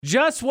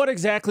Just what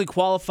exactly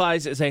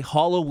qualifies as a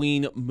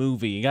Halloween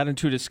movie? I got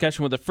into a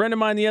discussion with a friend of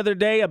mine the other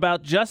day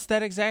about just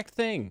that exact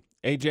thing.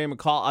 AJ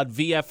McCall on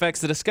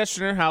VFX, the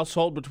discussion in her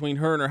household between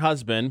her and her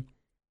husband.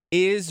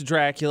 Is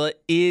Dracula,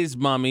 is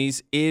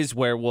mummies, is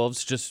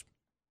werewolves just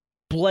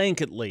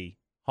blanketly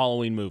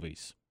Halloween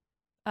movies?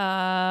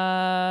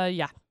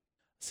 Yeah.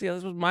 See,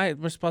 this was my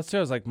response too. I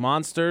was like,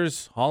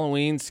 monsters,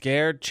 Halloween,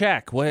 scared,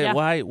 check.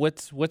 Why?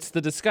 What's the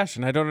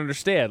discussion? I don't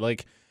understand.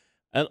 Like,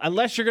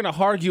 unless you're gonna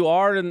argue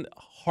hard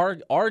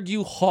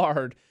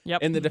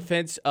in the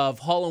defense of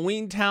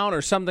Halloween Town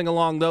or something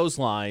along those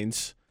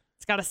lines.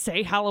 It's got to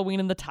say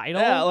Halloween in the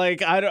title. Yeah,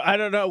 like I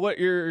don't know what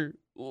you're.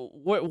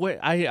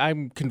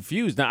 I'm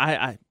confused now.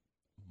 I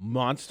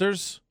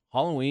monsters,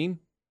 Halloween,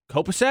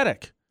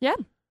 copacetic. Yeah.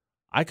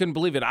 I couldn't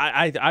believe it.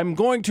 I'm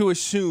going to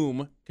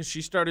assume, because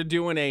she started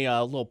doing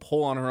a little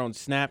poll on her own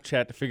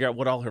Snapchat to figure out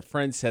what all her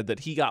friends said,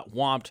 that he got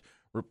whomped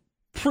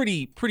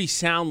pretty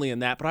soundly in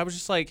that. But I was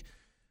just like,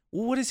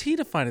 well, what does he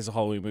define as a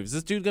Halloween movie? Is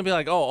this dude going to be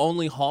like, oh,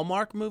 only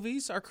Hallmark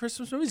movies are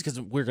Christmas movies?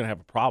 Because we're going to have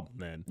a problem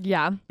then.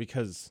 Yeah.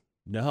 Because,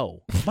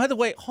 no. By the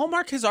way,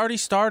 Hallmark has already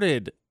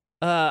started.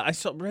 I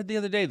read the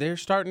other day, they're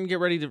starting to get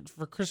ready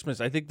for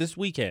Christmas, I think this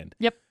weekend.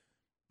 Yep.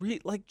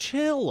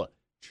 Chill.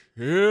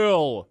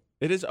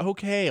 It is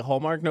okay,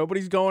 Hallmark.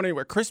 Nobody's going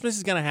anywhere. Christmas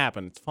is going to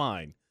happen. It's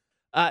fine.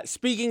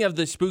 Speaking of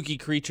the spooky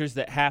creatures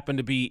that happen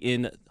to be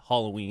in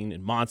Halloween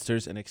and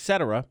monsters and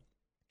etc.,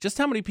 just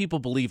how many people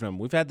believe in them?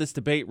 We've had this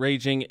debate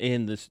raging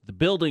in the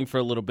building for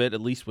a little bit,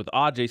 at least with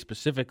AJ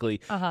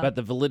specifically, about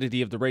the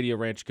validity of the Radio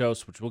Ranch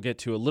ghost, which we'll get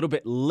to a little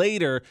bit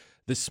later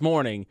this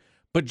morning.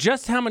 But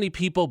just how many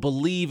people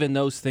believe in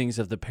those things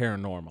of the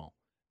paranormal?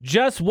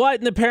 Just what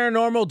in the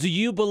paranormal do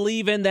you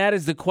believe in? That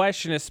is the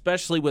question,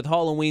 especially with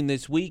Halloween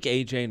this week.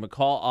 AJ and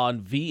McCall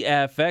on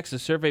VFX. A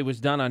survey was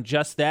done on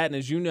just that. And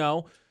as you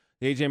know,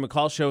 the AJ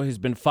McCall show has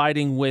been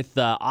fighting with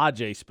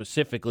AJ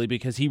specifically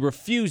because he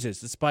refuses,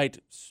 despite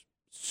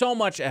so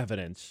much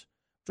evidence,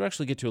 which we'll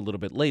actually get to a little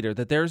bit later,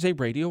 that there is a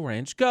Radio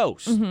Ranch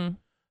ghost. Mm-hmm.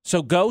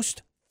 So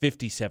ghost,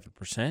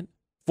 57%.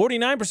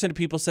 49% of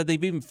people said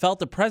they've even felt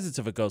the presence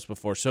of a ghost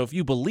before. So if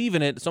you believe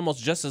in it, it's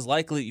almost just as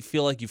likely that you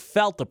feel like you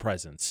felt the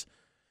presence.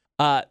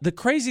 The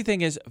crazy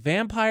thing is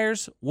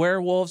vampires,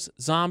 werewolves,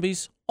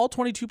 zombies, all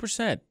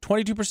 22%.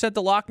 22%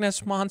 the Loch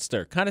Ness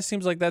Monster. Kind of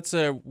seems like that's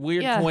a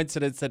weird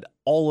coincidence that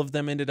all of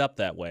them ended up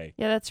that way.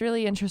 Yeah, that's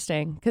really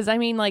interesting. Because, I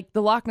mean, like,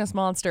 the Loch Ness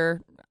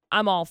Monster,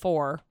 I'm all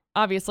for.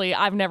 Obviously,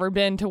 I've never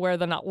been to where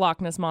the Loch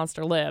Ness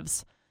Monster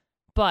lives.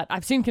 But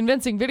I've seen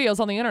convincing videos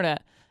on the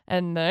internet.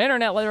 And the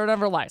internet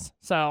never lies.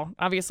 So,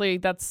 obviously,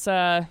 that's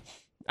true.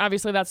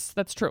 That's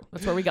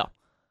where we go.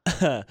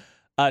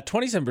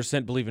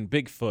 27% believe in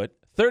Bigfoot.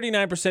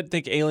 39%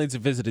 think aliens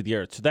have visited the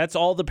Earth. So that's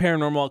all the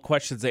paranormal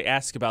questions they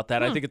ask about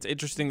that. I think it's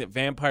interesting that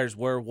vampires,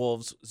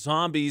 werewolves,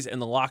 zombies, and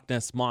the Loch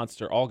Ness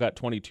Monster all got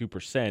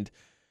 22%.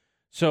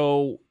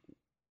 So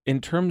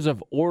in terms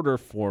of order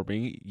for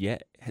me,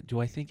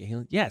 do I think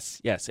aliens?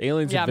 Yes,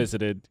 aliens have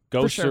visited.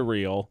 Ghosts are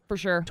real. For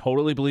sure.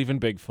 Totally believe in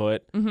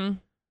Bigfoot. Mm-hmm.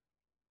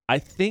 I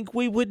think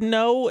we would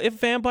know if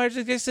vampires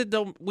existed.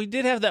 Though we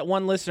did have that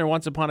one listener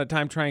once upon a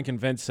time try and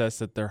convince us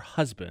that their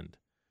husband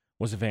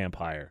was a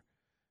vampire.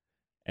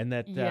 And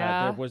that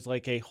there was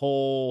like a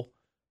whole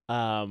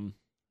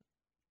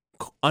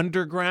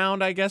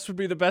underground, I guess would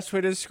be the best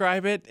way to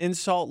describe it, in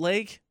Salt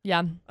Lake.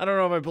 Yeah. I don't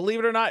know if I believe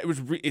it or not. It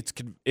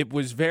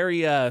was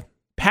very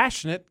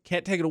passionate.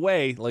 Can't take it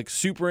away. Like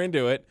super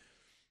into it.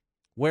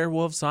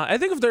 Werewolves. I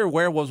think if there were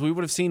werewolves, we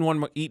would have seen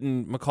one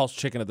eating McCall's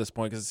chicken at this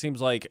point because it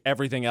seems like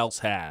everything else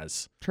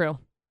has. True.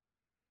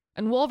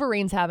 And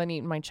wolverines haven't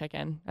eaten my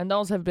chicken. And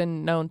those have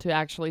been known to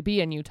actually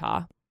be in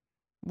Utah.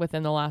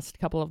 Within the last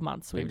couple of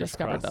months, we've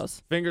discovered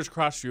those. Fingers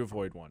crossed you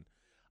avoid one.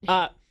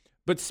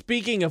 But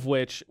speaking of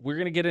which, we're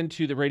going to get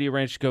into the Radio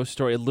Ranch ghost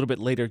story a little bit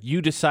later.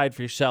 You decide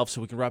for yourself so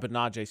we can rub it in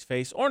Najee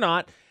face or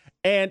not.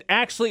 And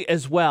actually,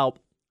 as well,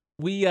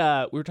 we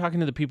were talking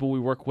to the people we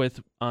work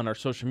with on our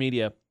social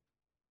media,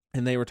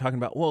 and they were talking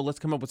about, well, let's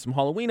come up with some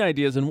Halloween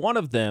ideas. And one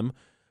of them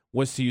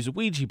was to use a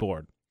Ouija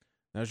board.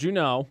 Now, as you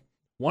know,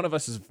 one of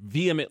us is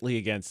vehemently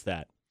against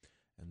that.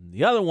 And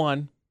the other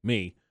one,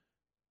 me,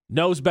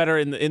 knows better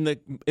in the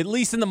at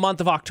least in the month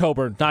of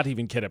October. Not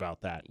even kid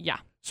about that. Yeah.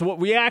 So what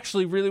we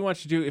actually really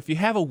want you to do, if you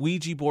have a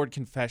Ouija board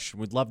confession,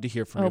 we'd love to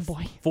hear from you. Oh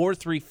boy.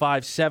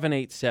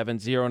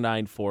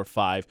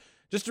 435-787-0945.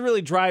 Just to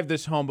really drive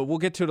this home, but we'll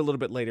get to it a little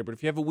bit later. But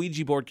if you have a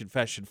Ouija board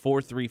confession,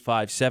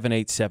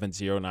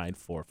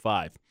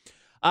 435-787-0945.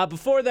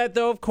 Before that,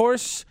 though, of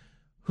course,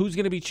 who's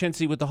going to be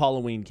chintzy with the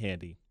Halloween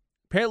candy?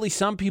 Apparently,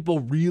 some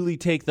people really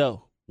take the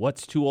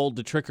what's too old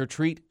to trick or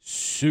treat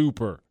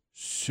super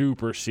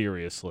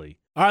seriously.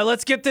 All right,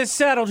 let's get this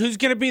settled. Who's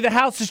going to be the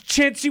house's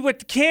chintzy with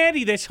the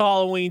candy this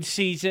Halloween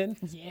season?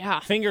 Yeah.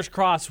 Fingers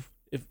crossed.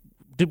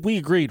 Did we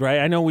agreed, right?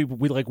 I know we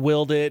like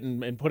willed it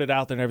and put it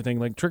out there and everything.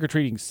 Like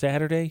trick-or-treating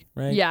Saturday,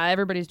 right? Yeah,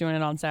 everybody's doing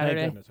it on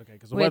Saturday. Thank goodness. Okay,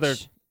 because the weather,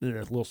 a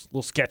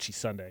little sketchy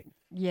Sunday.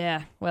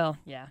 Yeah, well,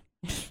 yeah.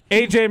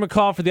 AJ and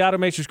McCall for the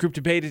Automakers Group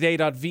debate today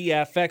on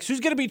VFX.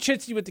 Who's going to be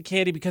chitsy with the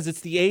candy? Because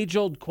it's the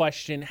age-old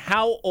question,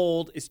 how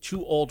old is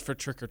too old for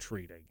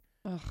trick-or-treating?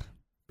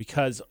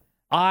 Because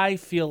I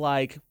feel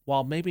like,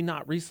 well, maybe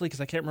not recently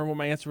because I can't remember what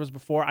my answer was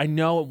before. I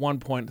know at one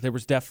point there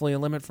was definitely a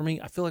limit for me.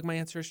 I feel like my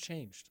answer has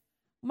changed.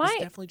 It's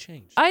definitely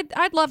changed.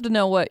 I'd love to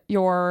know what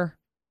your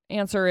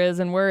answer is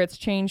and where it's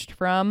changed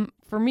from.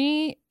 For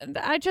me,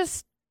 I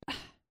just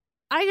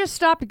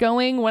stopped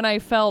going when I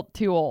felt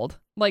too old.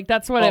 Like,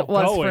 that's what it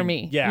was for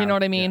me. Yeah, you know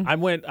what I mean?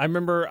 Yeah. I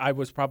remember I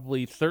was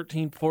probably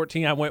 13,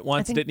 14. I went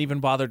once, didn't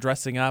even bother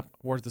dressing up.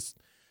 Wore this,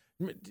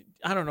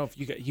 I don't know if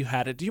you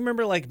had it. Do you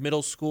remember, like,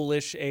 middle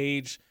school-ish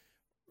age?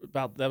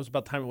 That was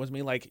about the time it was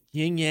me. Like,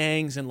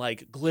 yin-yangs and,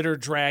 like, glitter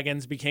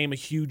dragons became a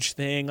huge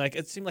thing. Like,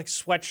 it seemed like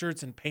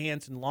sweatshirts and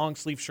pants and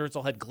long-sleeve shirts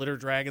all had glitter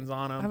dragons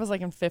on them. I was,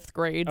 like, in 5th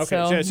grade.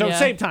 Okay, so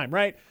same time,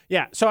 right?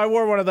 Yeah, so I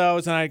wore one of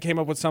those, and I came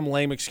up with some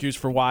lame excuse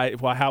for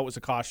how it was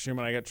a costume,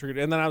 and I got triggered.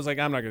 And then I was like,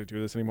 I'm not going to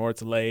do this anymore.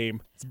 It's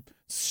lame. It's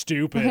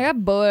stupid. I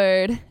got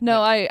bored.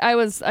 No, I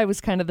was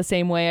kind of the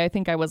same way. I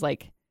think I was,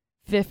 like,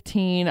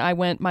 15. I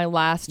went my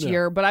last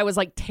year, but I was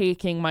like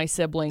taking my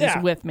siblings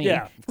with me.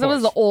 Yeah, because I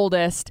was the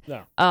oldest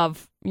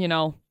of,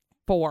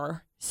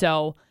 4.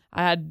 So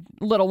I had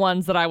little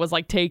ones that I was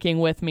like taking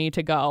with me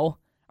to go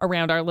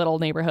around our little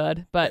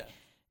neighborhood. But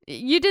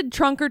you did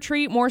trunk or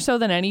treat more so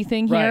than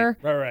anything here.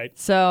 Right.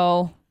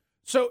 So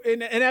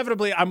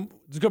inevitably,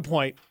 it's a good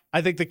point.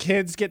 I think the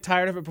kids get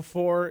tired of it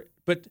before,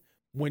 but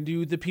when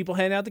do the people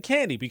hand out the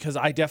candy? Because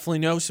I definitely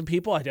know some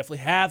people. I definitely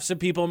have some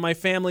people in my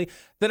family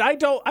that I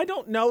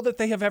don't know that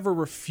they have ever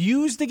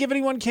refused to give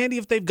anyone candy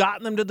if they've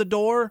gotten them to the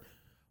door,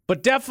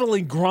 but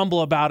definitely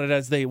grumble about it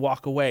as they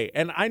walk away.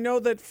 And I know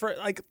that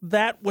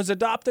that was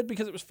adopted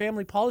because it was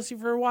family policy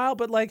for a while.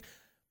 But like,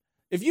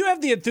 if you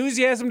have the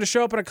enthusiasm to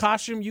show up in a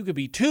costume, you could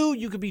be 2,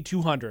 you could be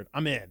 200.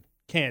 I'm in.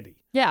 Candy.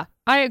 Yeah,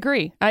 I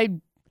agree.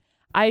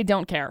 I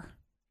don't care.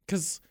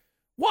 Because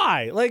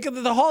why? Like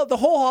the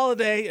whole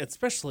holiday,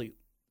 especially.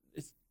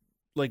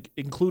 Like,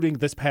 including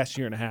this past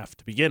year and a half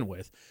to begin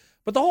with.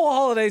 But the whole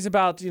holiday is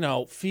about,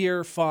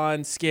 fear,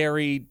 fun,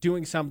 scary,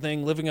 doing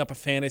something, living up a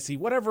fantasy,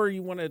 whatever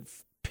you want to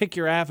pick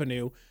your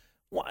avenue.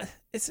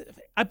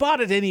 I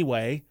bought it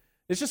anyway.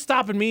 It's just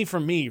stopping me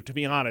from me, to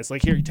be honest.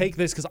 Like, here, take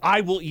this because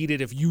I will eat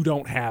it if you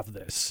don't have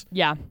this.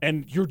 Yeah.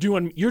 And you're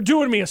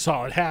doing me a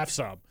solid. Have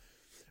some.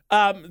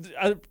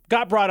 I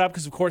got brought up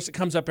because, of course, it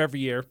comes up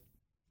every year.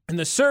 And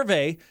the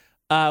survey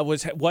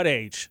was what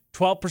age?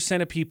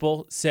 12% of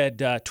people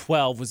said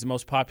 12 was the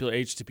most popular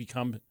age to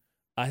become.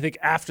 I think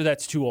after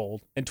that's too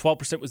old. And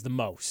 12% was the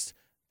most.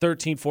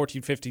 13,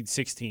 14, 15,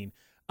 16.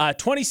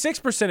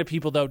 26% of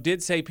people, though,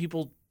 did say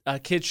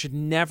kids should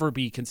never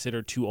be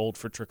considered too old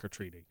for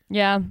trick-or-treating.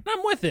 Yeah. And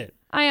I'm with it.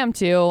 I am,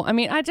 too. I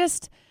mean,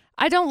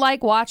 I don't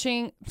like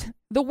watching.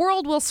 The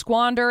world will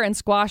squander and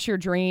squash your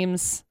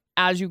dreams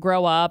as you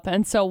grow up.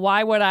 And so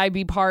why would I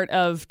be part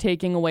of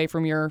taking away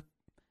from your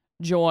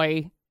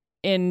joy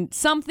in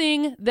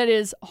something that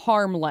is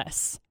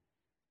harmless?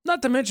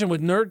 Not to mention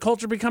with nerd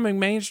culture becoming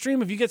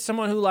mainstream, if you get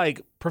someone who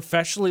like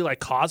professionally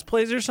like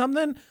cosplays or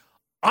something,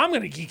 I'm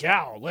going to geek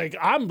out. Like,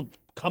 I'm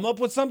come up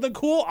with something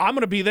cool. I'm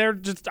going to be there.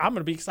 I'm going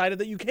to be excited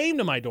that you came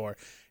to my door.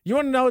 You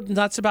want to know what's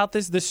nuts about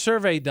this? This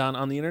survey done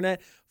on the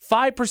internet,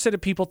 5%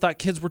 of people thought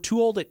kids were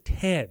too old at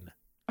 10.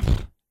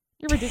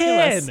 You're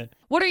ridiculous. 10.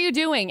 What are you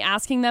doing?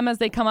 Asking them as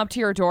they come up to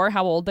your door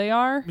how old they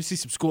are? Let me see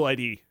some school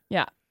ID.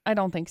 Yeah. I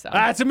don't think so.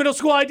 It's a middle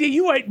school ID.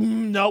 You wait.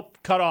 Nope.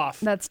 Cut off.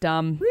 That's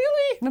dumb.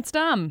 Really? That's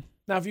dumb.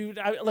 Now,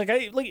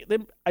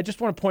 if I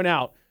just want to point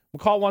out,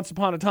 McCall once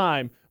upon a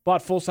time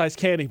bought full-size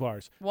candy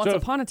bars. Once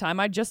upon a time,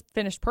 I just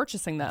finished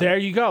purchasing them. There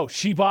you go.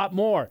 She bought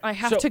more. I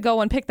have to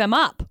go and pick them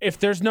up. If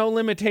there's no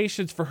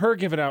limitations for her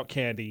giving out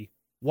candy,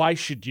 why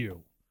should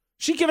you?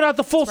 She giving out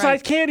the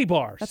full-size candy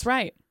bars. That's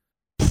right.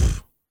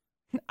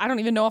 I don't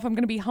even know if I'm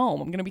going to be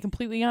home. I'm going to be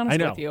completely honest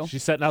with you.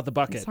 She's setting out the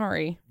bucket. I'm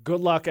sorry.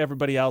 Good luck,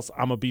 everybody else.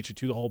 I'm going to beat you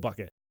to the whole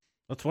bucket.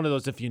 That's one of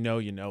those if you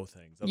know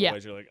things.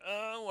 Otherwise, you're like,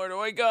 where do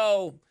I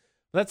go?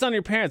 That's on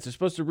your parents. They're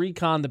supposed to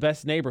recon the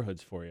best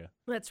neighborhoods for you.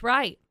 That's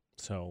right.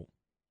 So,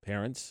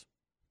 parents,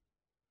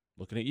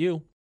 looking at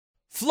you.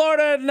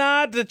 Florida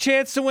not the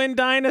chance to win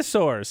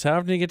dinosaurs. How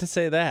often do you get to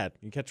say that?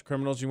 You catch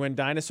criminals, you win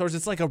dinosaurs.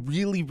 It's like a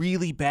really,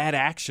 really bad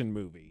action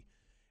movie.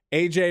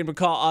 AJ and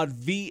McCall on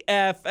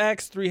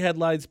VFX. 3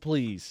 headlines,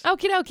 please.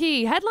 Okie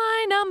dokie.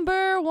 Headline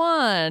number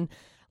 1.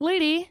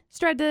 Lady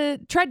tried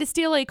to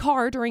steal a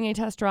car during a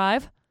test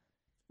drive.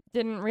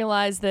 Didn't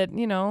realize that,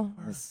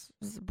 this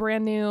was a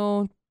brand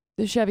new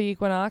Chevy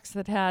Equinox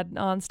that had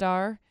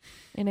OnStar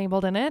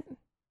enabled in it.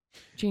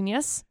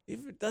 Genius.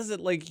 If it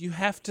doesn't, you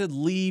have to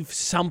leave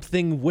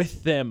something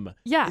with them.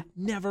 Yeah. It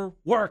never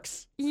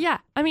works. Yeah.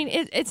 I mean,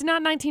 it's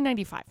not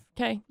 1995,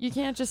 okay? You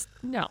can't just,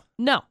 no.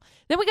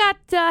 Then we got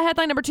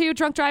headline number 2.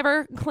 Drunk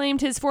driver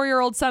claimed his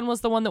 4-year-old son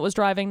was the one that was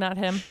driving, not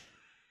him.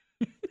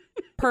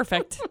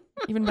 Perfect.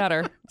 Even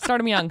better. Start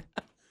him young.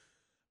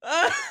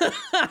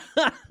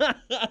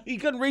 He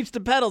couldn't reach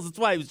the pedals. That's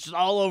why he was just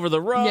all over the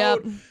road.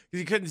 Yep. Because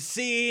he couldn't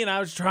see, and I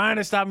was trying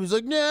to stop him. He was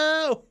like,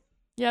 no.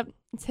 Yep.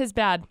 It's his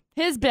bad.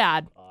 His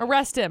bad.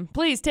 Arrest him.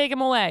 Please take him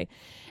away.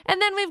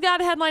 And then we've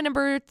got headline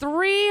number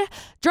 3.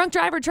 Drunk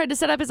driver tried to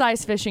set up his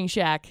ice fishing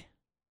shack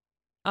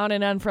on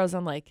an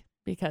unfrozen lake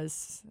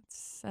because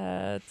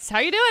it's how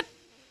you do it.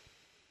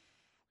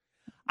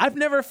 I've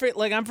never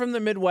I'm from the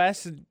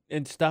Midwest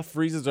and stuff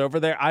freezes over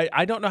there.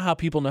 I don't know how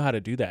people know how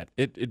to do that.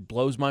 It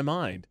blows my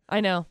mind. I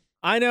know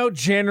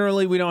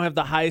Generally we don't have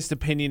the highest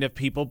opinion of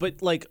people, but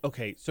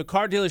okay, so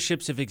car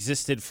dealerships have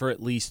existed for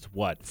at least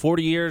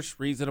 40 years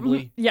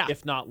reasonably, yeah,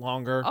 if not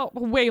longer. Oh,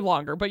 way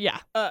longer, but yeah.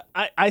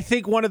 I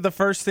think one of the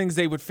first things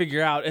they would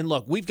figure out, and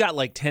look, we've got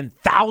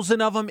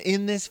 10,000 of them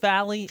in this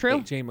valley. True.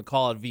 AJ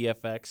McCall at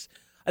VFX.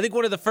 I think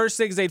one of the first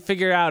things they'd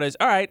figure out is,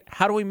 all right,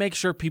 how do we make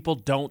sure people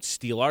don't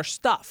steal our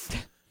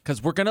stuff?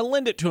 Because we're going to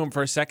lend it to them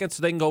for a second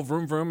so they can go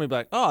vroom, vroom, and be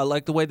like, oh, I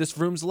like the way this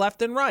vroom's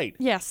left and right.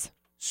 Yes.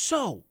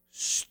 So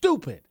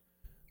stupid.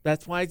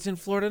 That's why it's in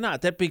Florida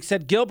not. That being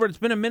said, Gilbert, it's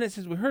been a minute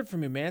since we heard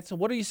from you, man. So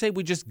what do you say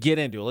we just get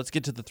into it? Let's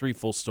get to the 3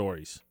 full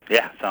stories.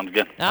 Yeah, sounds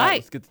good. All right.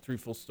 Let's get the 3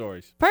 full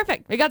stories.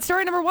 Perfect. We got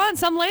story number 1.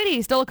 Some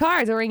lady stole a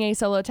car during a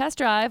solo test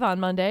drive on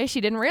Monday.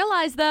 She didn't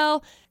realize,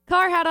 though,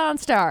 car had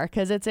OnStar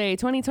because it's a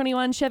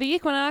 2021 Chevy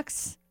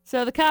Equinox.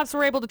 So the cops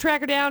were able to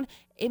track her down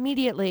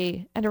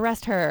immediately and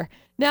arrest her.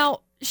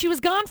 Now, she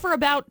was gone for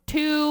about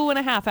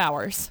 2.5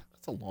 hours.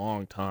 That's a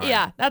long time.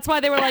 Yeah, that's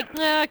why they were like,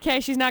 okay,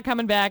 she's not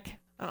coming back.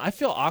 I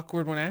feel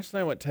awkward when Ashley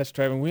and I went test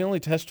driving. We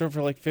only test drove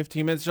for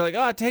 15 minutes. They're like,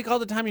 oh, take all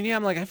the time you need.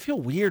 I'm like, I feel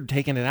weird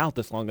taking it out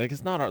this long.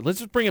 It's not our. Let's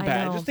just bring it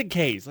back know. just in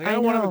case. I I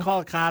don't want know. them to call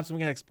the cops and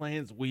we can explain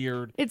it's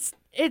weird.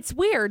 It's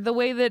weird the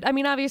way that,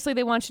 obviously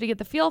they want you to get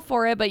the feel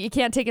for it, but you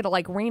can't take it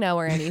to Reno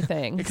or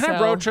anything. Can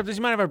I road trip this?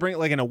 You mind if I bring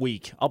it in a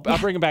week? I'll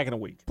bring it back in a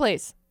week.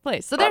 Please. So A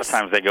lot there's of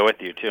times they go with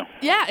you, too.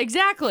 Yeah,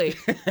 exactly.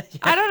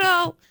 I don't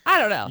know.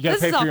 You got to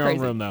This pay is for all your crazy.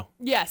 own room, though.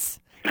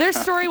 Yes. There's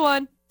story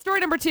 1. Story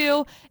number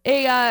 2,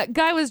 a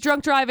guy was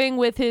drunk driving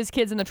with his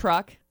kids in the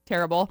truck.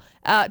 Terrible.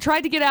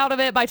 Tried to get out of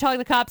it by telling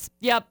the cops,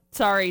 yep,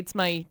 sorry, it's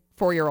my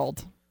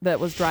 4-year-old that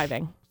was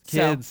driving.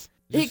 Kids.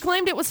 So, he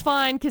claimed it was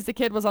fine because the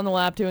kid was on the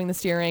lap doing the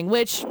steering,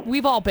 which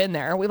we've all been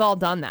there. We've all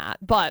done that.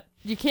 But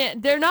you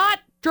can't, they're not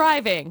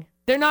driving.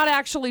 They're not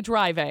actually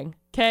driving,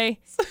 okay?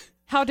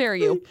 How dare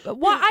you?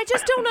 Why? I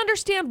just don't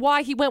understand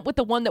why he went with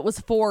the one that was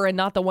 4 and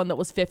not the one that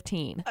was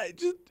 15.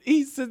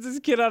 He sits his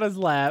kid on his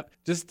lap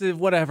just to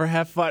whatever,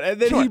 have fun.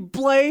 And then Sure. he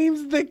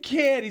blames the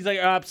kid. He's like,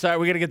 oh, I'm sorry.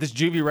 We got to get this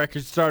juvie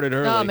record started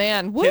early. Oh,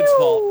 man. Kid's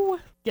fault. Woo!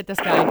 Get this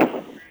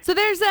guy. So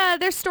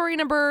there's story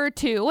number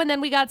 2, and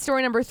then we got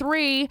story number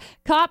 3.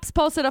 Cops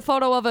posted a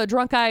photo of a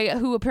drunk guy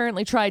who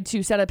apparently tried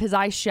to set up his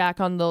ice shack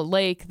on the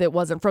lake that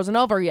wasn't frozen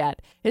over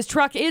yet. His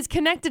truck is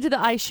connected to the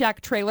ice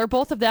shack trailer,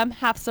 both of them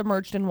half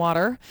submerged in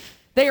water.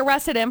 They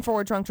arrested him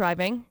for drunk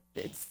driving.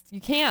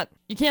 You can't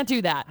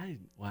do that.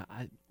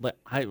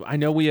 I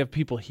know we have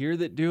people here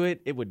that do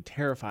it. It would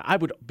terrify. I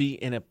would be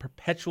in a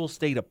perpetual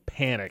state of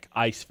panic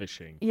ice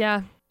fishing.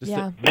 Yeah. Just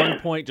yeah. at one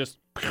point, just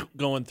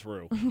going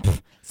through.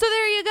 So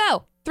there you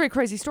go. 3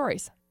 crazy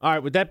stories. All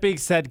right, with that being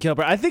said,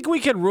 Gilbert, I think we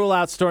can rule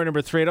out story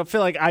number 3. I don't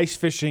feel like ice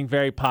fishing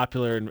very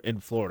popular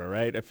in Florida,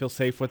 right? I feel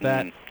safe with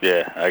that.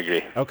 Yeah, I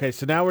agree. Okay,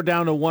 so now we're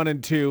down to 1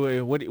 and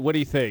 2. What do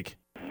you think?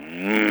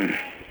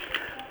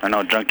 I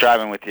know drunk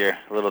driving with your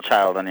little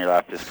child on your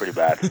lap is pretty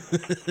bad.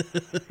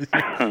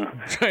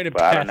 Trying to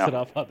But I pass don't it know.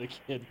 off on the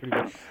kid. Pretty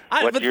bad.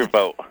 What's your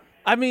vote?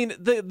 I mean,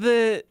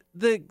 the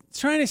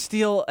trying to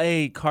steal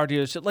a car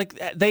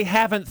dealership, they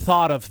haven't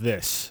thought of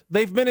this.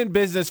 They've been in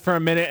business for a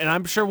minute, and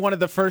I'm sure one of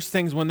the first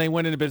things when they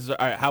went into business,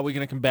 all right, how are we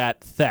going to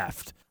combat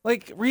theft?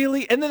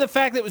 Really? And then the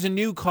fact that it was a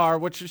new car,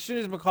 which as soon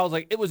as McCall's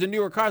like, it was a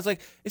newer car, it's like,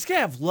 it's going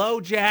to have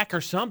low jack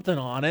or something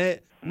on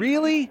it.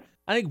 Really?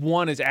 I think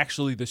 1 is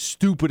actually the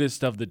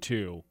stupidest of the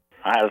 2.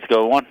 All right, let's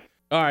go with 1.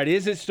 All right,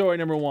 is it story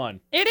number 1?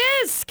 It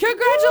is.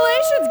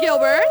 Congratulations,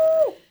 Gilbert.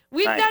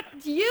 We've Nice.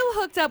 got you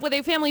hooked up with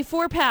a family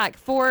 4-pack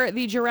for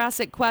the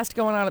Jurassic Quest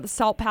going on at the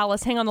Salt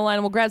Palace. Hang on the line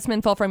and we'll grab some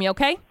info from you,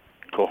 okay?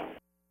 Cool.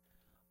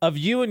 Of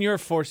you and your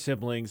 4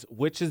 siblings,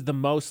 which is the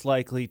most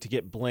likely to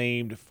get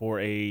blamed for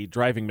a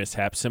driving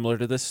mishap similar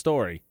to this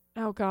story?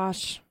 Oh,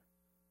 gosh.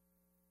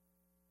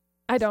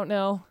 I don't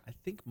know. I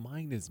think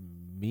mine is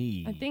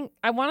me.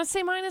 I want to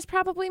say mine is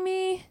probably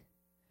me,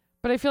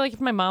 but I feel like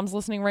if my mom's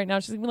listening right now,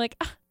 she's going to be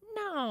like,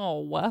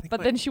 no.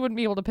 But then she wouldn't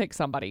be able to pick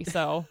somebody,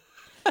 so.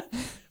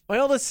 My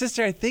oldest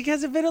sister, I think,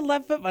 has a bit of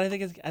left foot, but I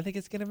think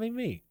it's gonna be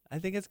me. I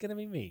think it's gonna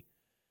be me.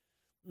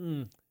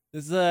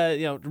 This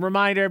is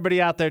remind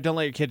everybody out there: don't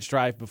let your kids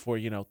drive before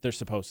they're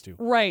supposed to.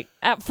 Right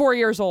at 4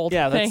 years old.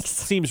 Yeah, that Thanks.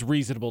 seems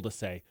reasonable to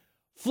say.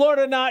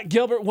 Florida not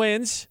Gilbert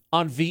wins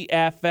on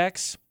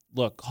VFX.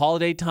 Look,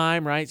 holiday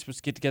time, right? Supposed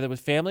to get together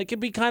with family. It can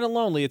be kind of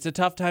lonely. It's a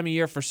tough time of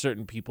year for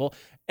certain people.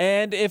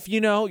 And if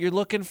you're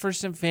looking for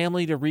some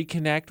family to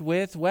reconnect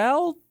with,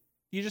 well,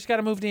 you just got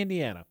to move to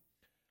Indiana.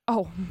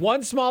 Oh.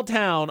 One small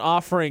town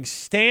offering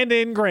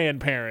stand-in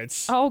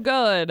grandparents. Oh,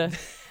 good.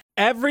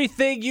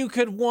 Everything you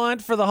could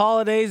want for the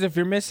holidays if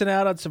you're missing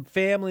out on some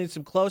family and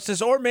some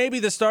closeness, or maybe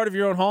the start of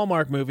your own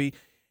Hallmark movie,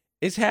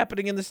 is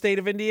happening in the state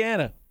of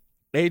Indiana.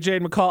 AJ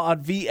and McCall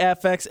on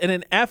VFX in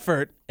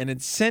an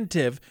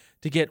incentive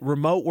to get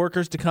remote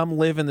workers to come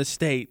live in the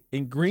state.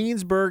 In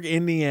Greensburg,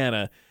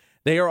 Indiana,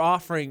 they are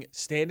offering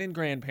stand-in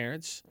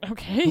grandparents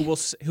Okay.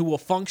 who will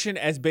function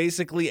as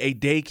basically a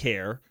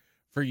daycare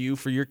for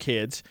your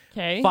kids.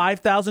 Okay.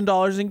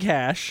 $5,000 in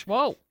cash.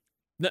 Whoa.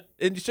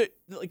 And so,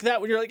 like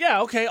that, when you're like,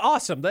 yeah, okay,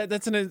 awesome.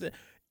 That's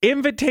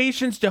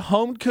invitations to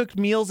home-cooked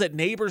meals at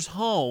neighbors'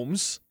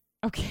 homes.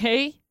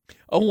 Okay.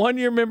 A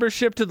 1-year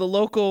membership to the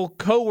local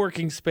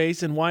co-working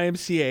space and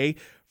YMCA,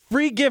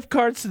 free gift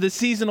cards to the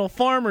seasonal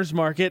farmers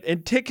market,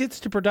 and tickets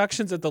to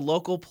productions at the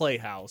local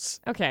playhouse.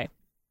 Okay.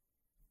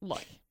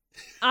 Look,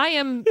 I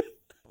am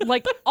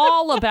like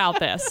all about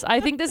this. I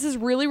think this is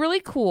really,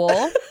 really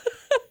cool.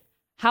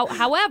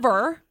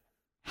 However,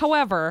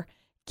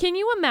 can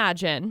you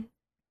imagine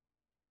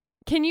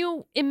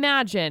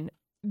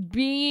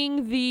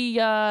being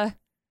the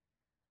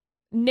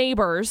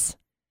neighbors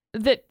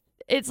that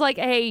it's like,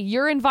 hey,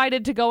 you're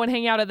invited to go and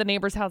hang out at the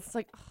neighbor's house. It's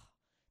like, oh,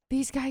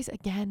 these guys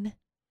again.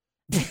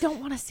 I don't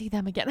want to see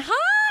them again.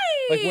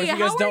 Hi. Like, what if you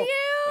guys how don't? Are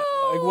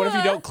you? Like, what if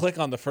you don't click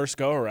on the first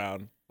go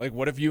around? Like,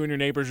 what if you and your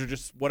neighbors are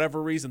just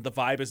whatever reason the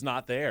vibe is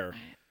not there?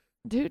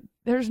 Dude,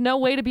 there's no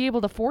way to be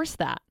able to force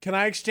that. Can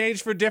I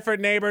exchange for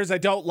different neighbors? I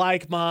don't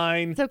like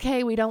mine. It's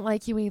okay. We don't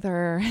like you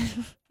either.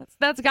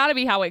 That's got to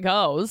be how it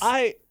goes.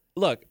 You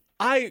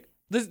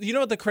know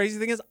what the crazy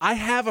thing is? I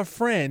have a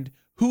friend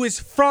who is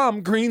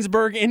from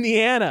Greensburg,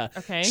 Indiana.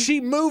 Okay.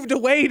 She moved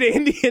away to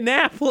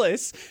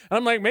Indianapolis. And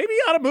I'm like, maybe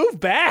you ought to move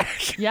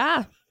back.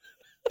 Yeah.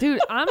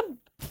 Dude, I'm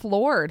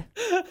floored.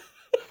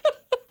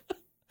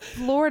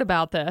 Floored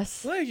about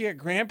this. Well, you got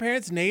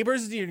grandparents,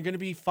 neighbors. You're going to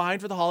be fine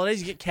for the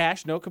holidays. You get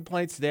cash, no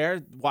complaints there.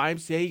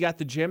 YMCA, you got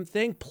the gym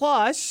thing.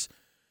 Plus,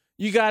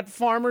 you got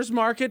farmers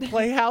market,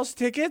 playhouse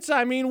tickets.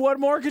 I mean, what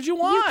more could you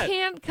want? You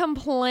can't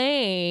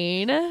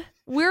complain.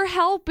 We're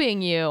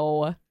helping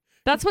you.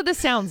 That's what this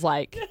sounds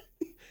like.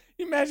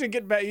 You imagine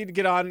getting back, you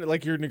get on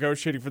like you're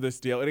negotiating for this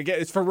deal, and again,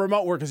 it's for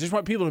remote workers. They just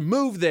want people to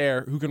move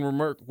there who can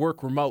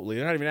work remotely.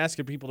 They're not even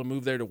asking people to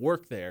move there to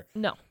work there.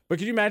 No. But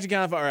can you imagine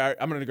kind of, all right,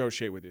 I'm going to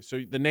negotiate with you.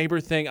 So the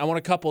neighbor thing, I want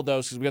a couple of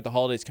those because we got the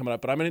holidays coming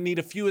up, but I'm going to need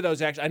a few of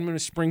those. Actually, I'm going to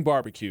spring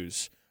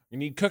barbecues. You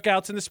need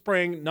cookouts in the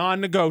spring,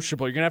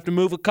 non-negotiable. You're going to have to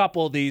move a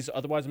couple of these,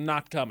 otherwise I'm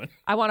not coming.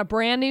 I want a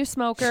brand new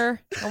smoker.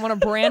 I want a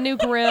brand new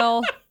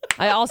grill.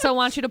 I also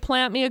want you to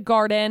plant me a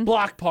garden.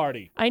 Block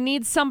party. I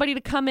need somebody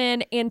to come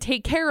in and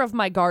take care of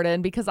my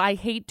garden because I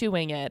hate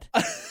doing it.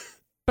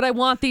 But I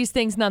want these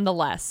things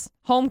nonetheless.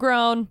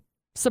 Homegrown,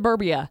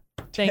 suburbia.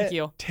 Thank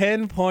you.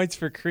 10 points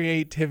for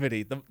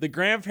creativity. The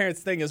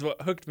grandparents thing is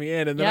what hooked me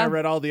in, and then I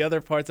read all the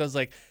other parts. I was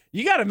like,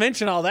 you got to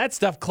mention all that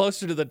stuff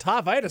closer to the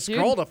top. I had to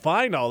scroll to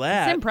find all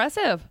that. It's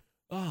impressive.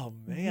 Oh,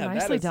 man.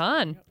 Nicely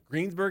done.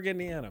 Greensburg,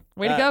 Indiana.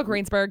 Way to go,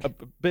 Greensburg.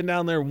 I've been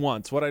down there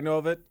once. What I know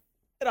of it,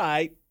 it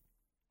aight.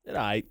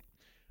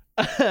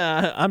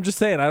 I'm just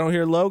saying, I don't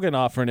hear Logan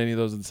offering any of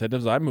those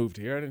incentives. I moved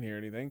here. I didn't hear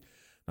anything.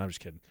 No, I'm just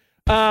kidding.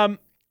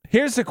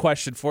 Here's a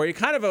question for you.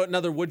 Kind of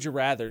another would you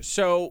rather.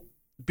 So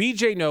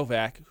BJ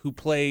Novak, who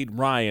played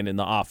Ryan in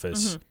The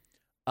Office,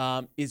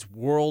 is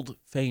world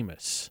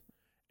famous.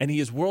 And he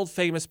is world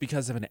famous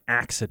because of an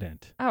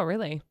accident. Oh,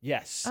 really?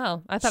 Yes.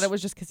 Oh, I thought it was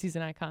just because he's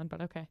an icon,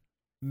 but okay.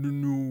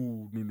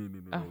 No.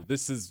 Oh.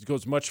 This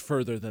goes much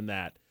further than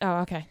that. Oh,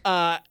 okay.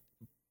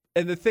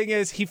 And the thing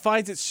is, he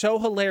finds it so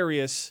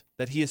hilarious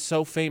that he is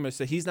so famous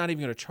that he's not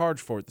even going to charge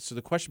for it. So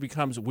the question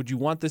becomes, would you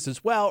want this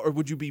as well, or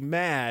would you be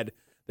mad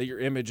that your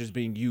image is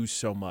being used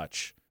so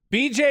much?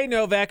 BJ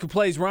Novak, who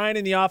plays Ryan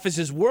in The Office,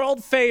 is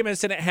world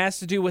famous, and it has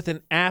to do with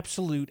an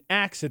absolute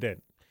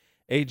accident.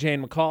 AJ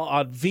and McCall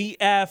on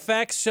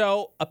VFX.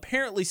 So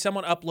apparently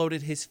someone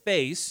uploaded his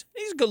face.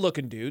 He's a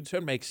good-looking dude, so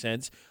it makes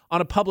sense,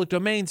 on a public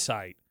domain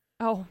site.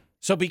 Oh.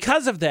 So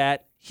because of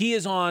that, he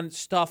is on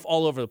stuff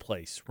all over the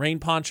place. Rain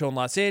poncho in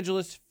Los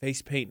Angeles,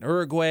 face paint in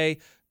Uruguay,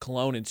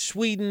 cologne in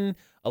Sweden,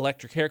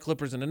 electric hair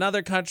clippers in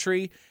another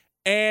country.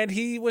 And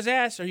he was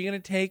asked, are you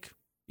going to take,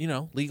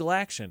 legal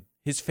action?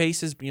 His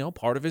face is,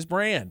 part of his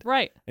brand.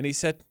 Right. And he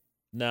said,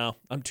 no,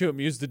 I'm too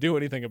amused to do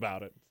anything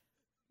about it.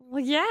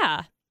 Well,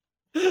 yeah.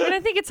 And I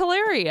think it's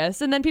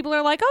hilarious. And then people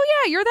are like, oh,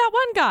 yeah, you're that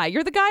one guy.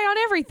 You're the guy on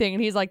everything.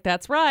 And he's like,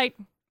 that's right.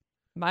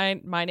 My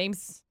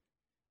name's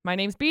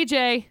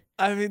BJ.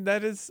 I mean,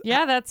 that is...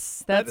 Yeah,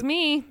 that's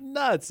me.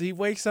 Nuts. He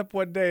wakes up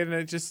one day and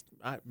it just...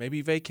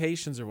 maybe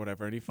vacations or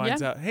whatever. And he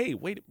finds out, hey,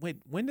 wait,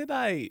 when did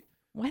I...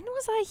 When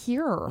was I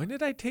here? When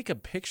did I take a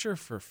picture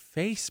for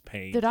face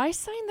paint? Did I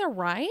sign the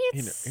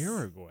rights? In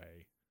Uruguay.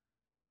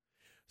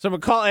 So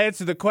McCall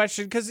answered the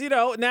question because,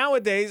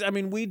 nowadays, I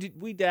mean, we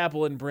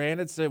dabble in brand.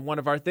 It's one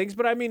of our things.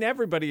 But, I mean,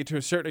 everybody to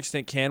a certain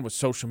extent can with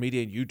social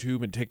media and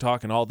YouTube and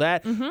TikTok and all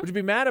that. Mm-hmm. Would you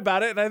be mad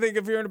about it? And I think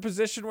if you're in a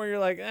position where you're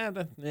like,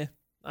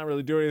 not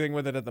really doing anything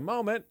with it at the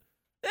moment,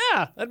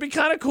 yeah, that'd be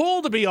kind of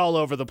cool to be all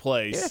over the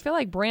place. Dude, I feel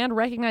like brand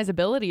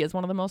recognizability is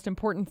one of the most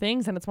important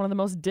things, and it's one of the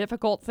most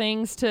difficult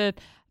things to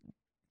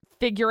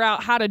figure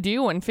out how to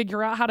do and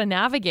figure out how to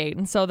navigate.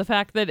 And so the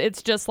fact that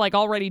it's just like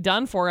already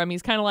done for him,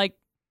 he's kind of like,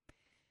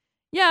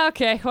 yeah,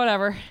 okay,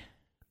 whatever.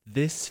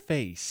 This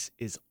face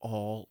is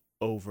all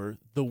over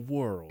the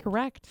world.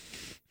 Correct.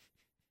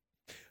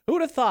 Who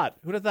would have thought?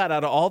 Who would have thought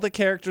out of all the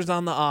characters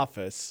on The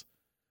Office,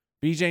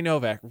 BJ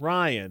Novak,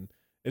 Ryan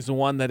is the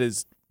one that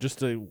is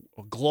just a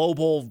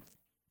global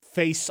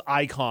face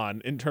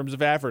icon in terms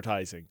of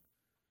advertising.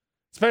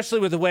 Especially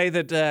with the way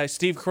that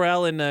Steve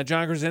Carell and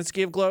John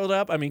Krasinski have glowed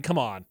up. I mean, come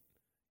on.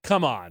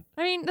 Come on.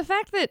 I mean, the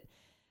fact that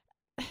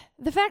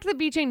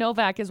BJ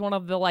Novak is one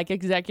of the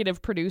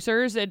executive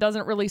producers, it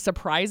doesn't really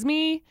surprise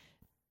me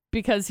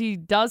because he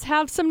does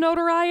have some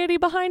notoriety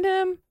behind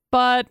him,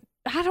 but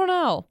I don't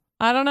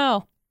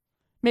know.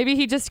 Maybe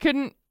he just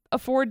couldn't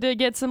afford to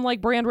get some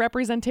brand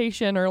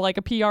representation or a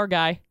PR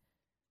guy.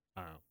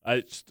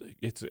 I don't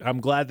know.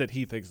 I'm glad that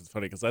he thinks it's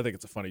funny because I think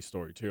it's a funny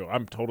story too.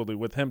 I'm totally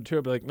with him too.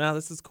 I'd be like, nah,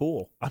 this is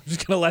cool. I'm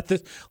just gonna let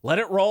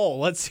it roll.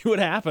 Let's see what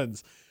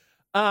happens.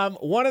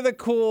 One of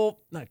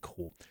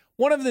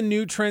the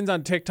new trends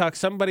on TikTok,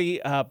 somebody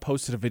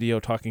posted a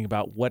video talking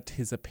about what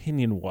his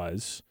opinion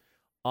was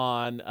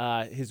on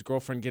his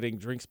girlfriend getting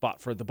drinks bought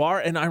for the bar.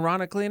 And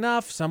ironically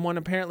enough, someone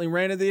apparently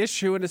ran into the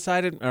issue and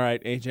decided, all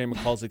right, AJ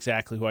McCall's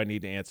exactly who I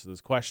need to answer this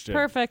question.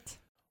 Perfect.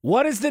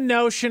 What is the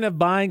notion of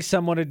buying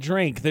someone a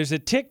drink? There's a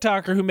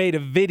TikToker who made a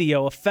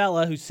video, a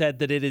fella who said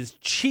that it is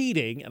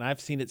cheating, and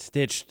I've seen it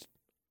stitched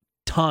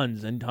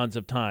tons and tons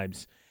of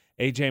times.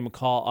 AJ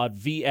McCall on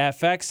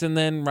VFX, and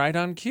then right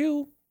on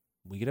cue,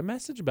 we get a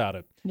message about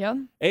it. Yeah.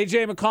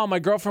 AJ McCall, my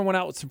girlfriend went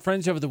out with some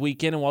friends over the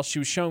weekend, and while she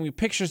was showing me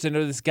pictures, I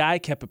noticed this guy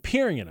kept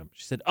appearing in them.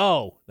 She said,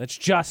 oh, that's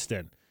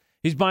Justin.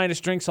 He's buying us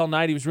drinks all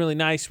night. He was really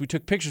nice. We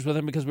took pictures with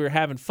him because we were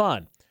having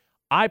fun.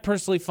 I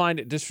personally find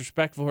it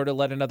disrespectful for her to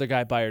let another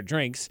guy buy her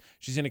drinks.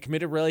 She's in a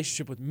committed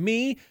relationship with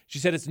me. She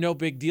said it's no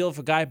big deal if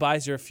a guy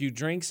buys her a few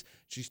drinks.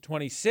 She's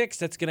 26.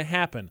 That's going to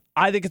happen.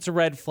 I think it's a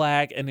red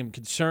flag, and I'm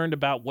concerned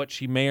about what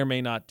she may or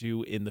may not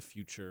do in the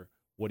future.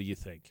 What do you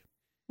think?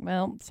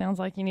 Well, sounds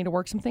like you need to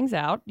work some things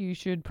out. You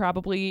should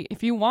probably,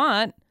 if you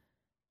want,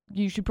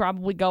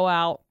 go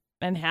out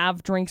and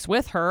have drinks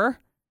with her.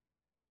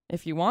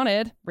 If you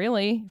wanted,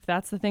 really, if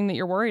that's the thing that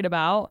you're worried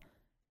about.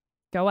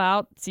 Go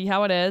out, see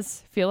how it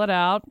is, feel it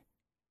out,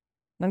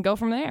 then go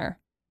from there.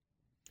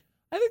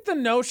 I think the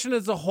notion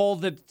as a whole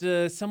that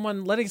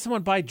letting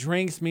someone buy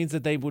drinks means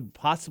that they would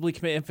possibly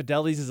commit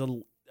infidelities is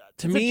a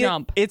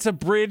jump. It's a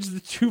bridge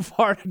that's too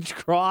far to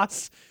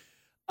cross.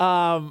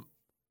 I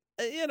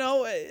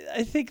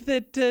think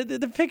that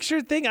the picture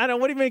thing. I don't.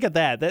 What do you make of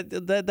that?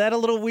 That a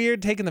little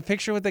weird taking the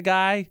picture with the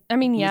guy. I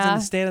mean, who's yeah. in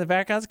the stand in the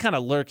background. It's kind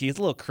of lurky. It's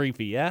a little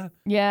creepy. Yeah.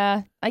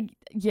 Yeah.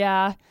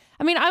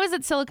 I mean, I was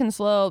at Silicon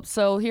Slopes,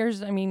 so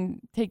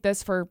take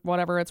this for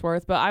whatever it's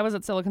worth, but I was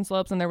at Silicon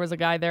Slopes and there was a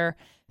guy there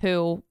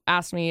who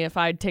asked me if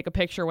I'd take a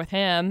picture with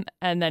him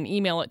and then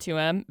email it to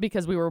him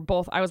because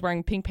I was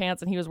wearing pink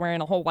pants and he was wearing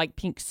a whole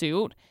pink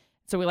suit.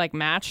 So we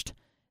matched.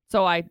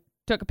 So I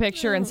took a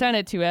picture and sent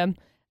it to him.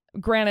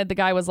 Granted, the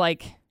guy was I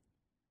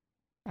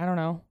don't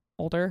know,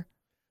 older.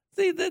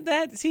 See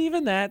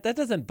that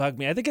doesn't bug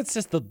me. I think it's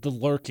just the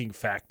lurking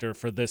factor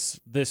for this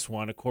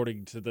one,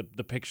 according to the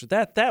picture.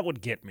 That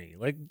would get me.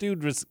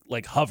 Dude was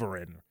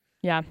hovering.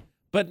 Yeah.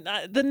 But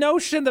the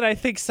notion that I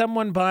think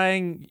someone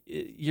buying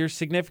your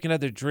significant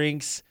other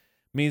drinks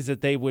means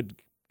that they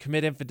would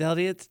commit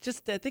infidelity,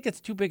 I think it's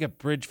too big a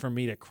bridge for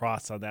me to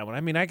cross on that one. I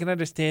mean, I can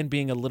understand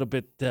being a little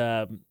bit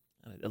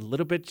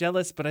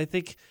jealous, but I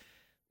think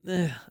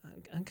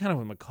I'm kind of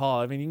with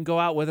McCall. I mean, you can go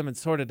out with him and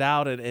sort it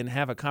out and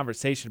have a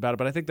conversation about it,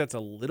 but I think that's a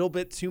little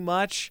bit too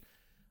much.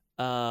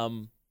 I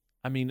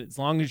mean, as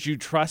long as you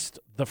trust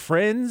the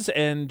friends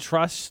and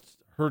trust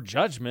her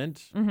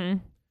judgment, mm-hmm.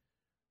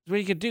 what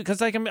you could do.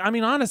 Because,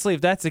 honestly,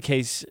 if that's the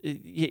case,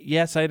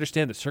 yes, I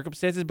understand the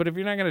circumstances, but if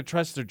you're not going to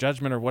trust their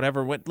judgment or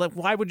whatever,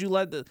 why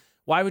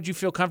would you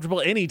feel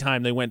comfortable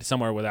anytime they went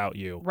somewhere without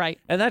you? Right.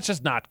 And that's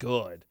just not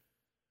good.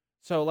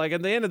 So,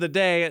 at the end of the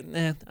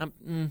day,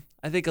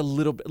 I think a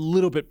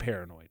little bit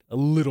paranoid. A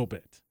little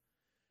bit.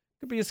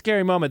 Could be a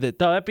scary moment.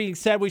 That being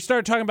said, we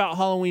started talking about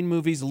Halloween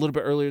movies a little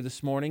bit earlier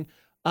this morning.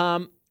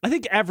 I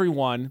think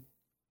everyone,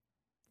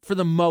 for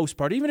the most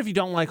part, even if you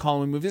don't like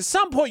Halloween movies, at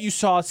some point you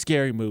saw a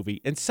scary movie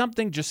and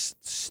something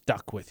just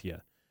stuck with you.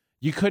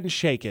 You couldn't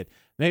shake it.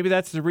 Maybe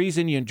that's the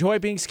reason you enjoy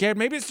being scared.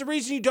 Maybe it's the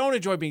reason you don't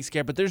enjoy being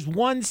scared. But there's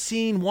one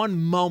scene,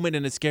 one moment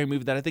in a scary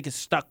movie that I think is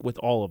stuck with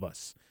all of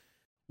us.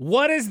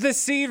 What is the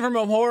scene from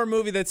a horror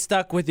movie that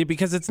stuck with you?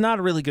 Because it's not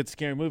a really good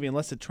scary movie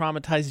unless it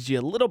traumatizes you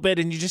a little bit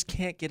and you just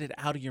can't get it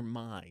out of your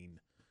mind.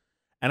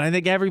 And I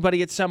think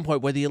everybody at some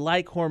point, whether you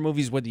like horror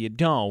movies, whether you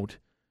don't,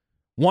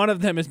 one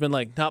of them has been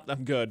like, nope,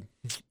 I'm good.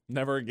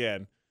 Never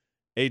again.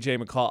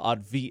 AJ McCall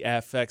on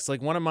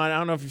VFX. One of mine, I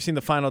don't know if you've seen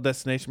the Final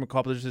Destination,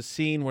 McCall, but there's a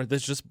scene where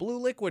there's just blue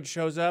liquid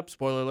shows up,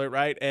 spoiler alert,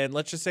 right? And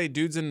let's just say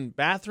dude's in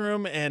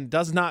bathroom and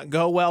does not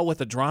go well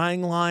with a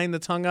drying line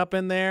that's hung up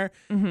in there.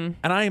 Mm-hmm.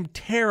 And I am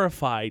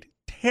terrified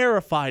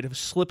of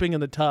slipping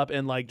in the tub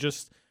and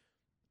just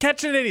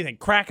catching anything,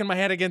 cracking my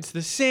head against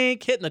the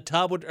sink, hitting the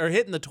tub or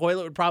hitting the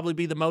toilet would probably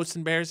be the most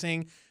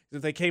embarrassing.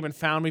 If they came and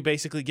found me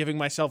basically giving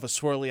myself a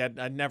swirly,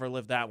 I'd never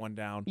live that one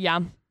down.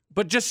 Yeah.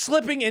 But just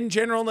slipping in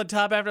general in the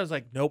tub after, I was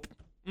like, nope,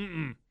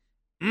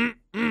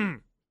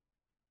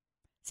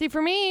 See,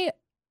 for me,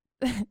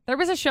 there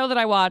was a show that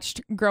I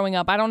watched growing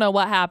up. I don't know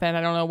what happened.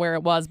 I don't know where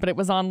it was, but it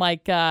was on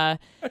like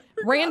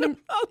random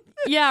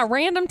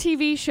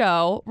TV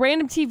show,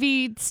 random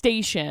TV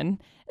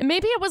station. And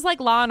maybe it was like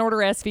Law and Order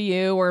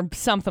SVU or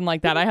something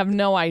like that. I have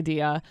no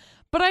idea.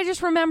 But I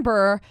just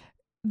remember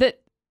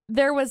that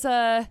there was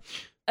a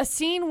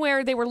scene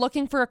where they were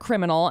looking for a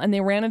criminal and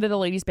they ran into the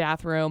ladies'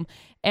 bathroom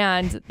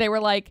and they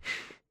were like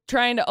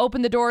trying to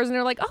open the doors and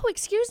they're like, "Oh,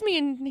 excuse me."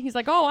 And he's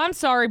like, "Oh, I'm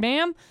sorry,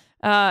 ma'am."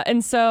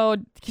 And so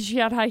she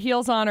had high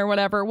heels on or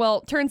whatever.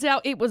 Well, turns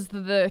out it was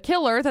the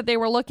killer that they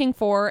were looking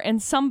for.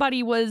 And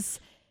somebody went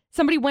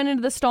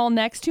into the stall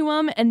next to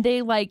him and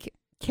they like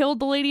killed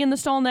the lady in the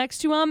stall next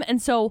to him.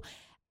 And so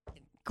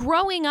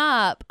growing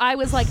up, I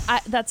was like,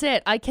 that's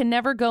it. I can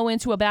never go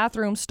into a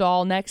bathroom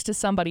stall next to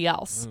somebody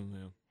else. Oh,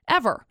 yeah.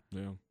 Ever.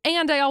 Yeah.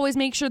 And I always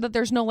make sure that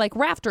there's no like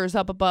rafters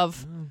up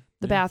above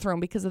the bathroom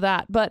because of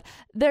that. But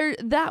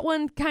that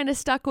one kind of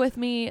stuck with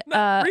me.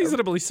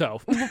 Reasonably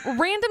so.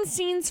 Random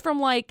scenes from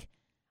like,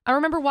 I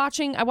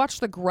watched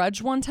The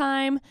Grudge one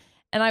time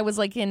and I was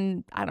like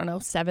in, I don't know,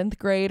 7th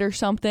grade or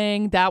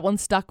something. That one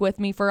stuck with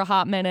me for a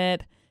hot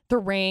minute. The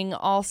Ring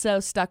also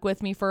stuck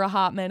with me for a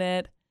hot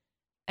minute.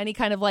 Any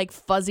kind of like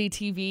fuzzy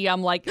TV,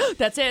 I'm like,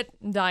 that's it.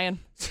 I'm dying.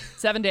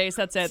 7 days.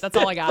 That's it. That's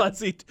all I got.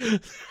 Fuzzy.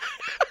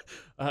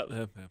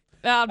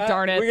 Oh,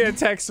 darn it. We get a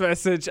text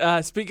message.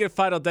 Speaking of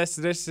Final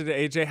Destination,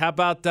 AJ, how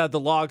about the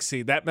log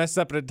scene? That messed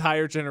up an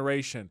entire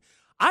generation.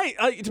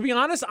 To be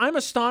honest, I'm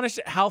astonished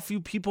at how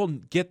few people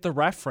get the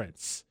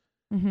reference.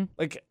 Mm-hmm.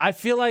 Like, I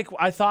feel like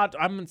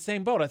I'm in the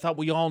same boat. I thought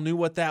we all knew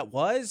what that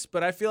was,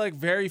 but I feel like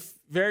very,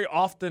 very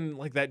often,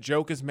 like, that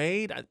joke is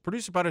made.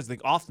 Producer Butters,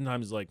 like,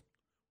 oftentimes, like,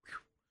 whew.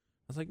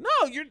 I was like,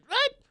 no, you're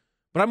right.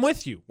 But I'm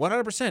with you,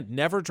 100%.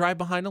 Never drive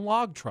behind a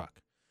log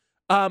truck.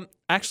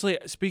 Actually,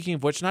 speaking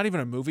of which, not even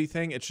a movie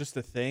thing. It's just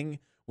a thing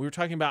we were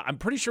talking about. I'm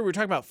pretty sure we were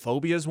talking about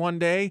phobias one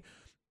day.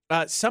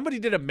 Somebody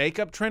did a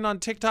makeup trend on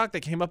TikTok that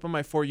came up on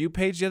my For You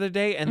page the other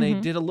day, and they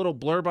did a little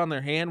blurb on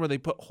their hand where they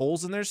put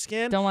holes in their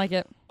skin. Don't like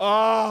it.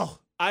 Oh,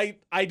 I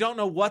don't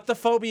know what the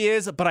phobia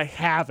is, but I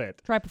have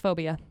it.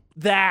 Trypophobia.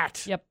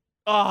 That. Yep.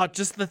 Oh,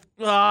 just the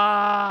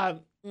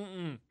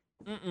And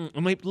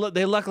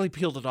they luckily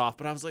peeled it off,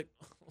 but I was like,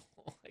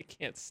 oh, I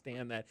can't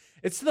stand that.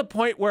 It's to the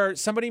point where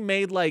somebody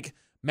made like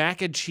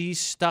mac and cheese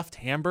stuffed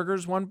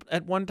hamburgers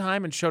at one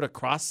time and showed a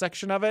cross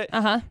section of it.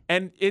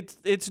 And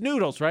it's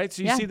noodles, right?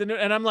 So you see the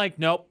noodle, and I'm like,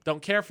 nope,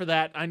 don't care for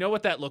that. I know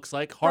what that looks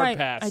like. Hard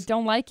pass. I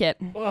don't like it.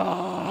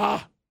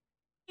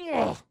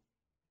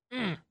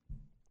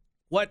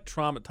 What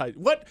traumatized?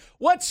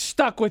 What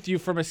stuck with you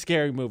from a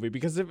scary movie?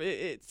 Because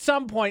at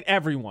some point,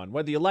 everyone,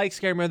 whether you like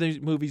scary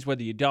movies,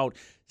 whether you don't,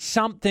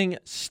 something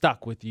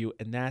stuck with you,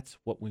 and that's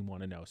what we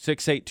want to know.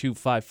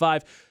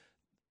 68255.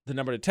 The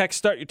number to text.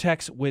 Start your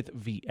text with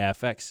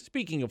VFX.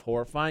 Speaking of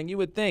horrifying, you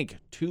would think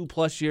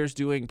 2+ years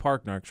doing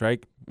park narcs,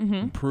 right?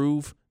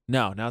 Improve?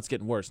 No, now it's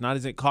getting worse. Not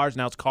as in cars,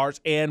 now it's cars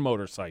and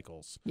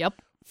motorcycles.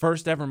 Yep.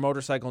 First ever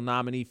motorcycle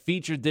nominee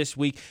featured this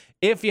week.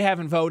 If you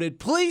haven't voted,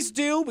 please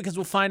do, because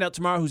we'll find out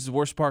tomorrow who's the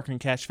worst parker in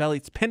Cache Valley.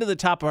 It's pinned to the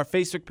top of our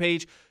Facebook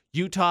page,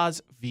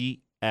 Utah's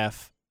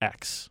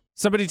VFX.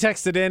 Somebody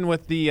texted in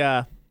with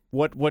the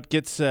what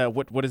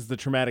is the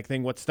traumatic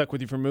thing? What stuck with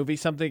you from a movie?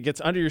 Something that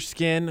gets under your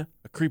skin,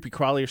 a creepy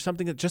crawly, or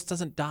something that just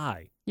doesn't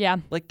die. Yeah.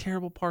 Like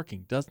terrible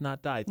parking does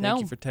not die.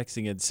 Thank you for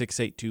texting in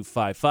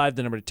 68255.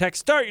 The number to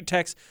text. Start your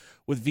text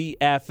with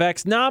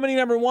VFX. Nominee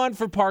number 1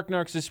 for Park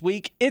Narcs this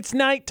week. It's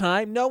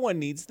nighttime. No one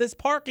needs this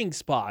parking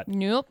spot.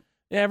 Nope.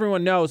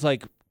 Everyone knows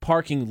like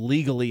parking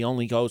legally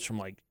only goes from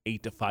like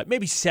 8 to 5,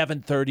 maybe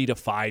 7:30 to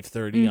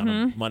 5:30 on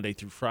a Monday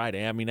through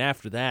Friday. I mean,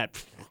 after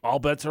that, all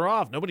bets are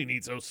off. Nobody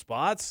needs those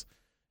spots.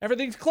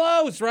 Everything's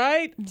closed,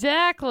 right?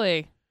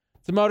 Exactly.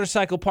 It's a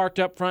motorcycle parked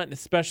up front in a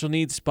special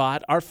needs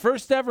spot. Our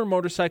first ever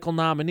motorcycle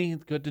nominee.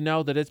 Good to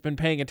know that it's been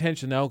paying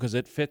attention, though, because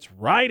it fits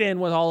right in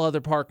with all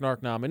other Park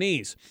Narc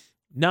nominees.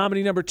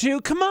 Nominee number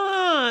 2, come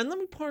on, let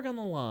me park on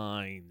the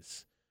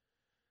lines.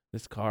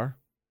 This car,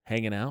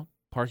 hanging out,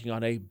 parking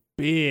on a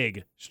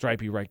big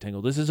stripy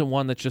rectangle. This isn't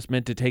one that's just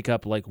meant to take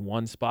up like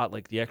one spot,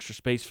 like the extra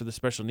space for the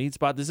special needs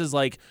spot. This is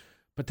like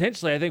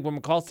potentially, I think what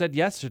McCall said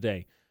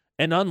yesterday,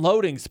 an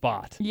unloading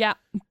spot. Yeah.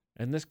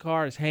 And this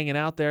car is hanging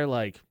out there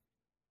like,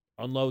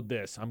 unload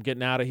this. I'm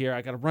getting out of here.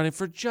 I got to run it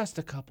for just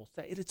a couple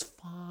seconds. It's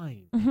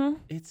fine.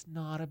 It's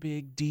not a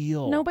big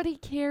deal. Nobody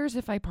cares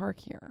if I park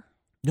here.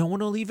 No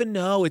one will even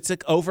know. It's an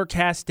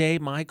overcast day.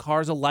 My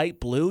car's a light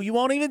blue. You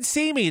won't even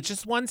see me. It's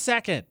just 1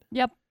 second.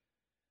 Yep.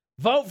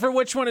 Vote for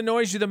which one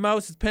annoys you the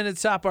most. It's pinned at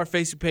the top of our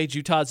Facebook page,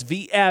 Utah's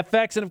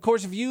VFX. And, of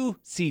course, if you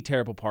see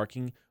terrible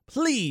parking,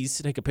 please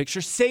take a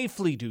picture.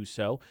 Safely do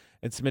so.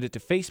 And submit it to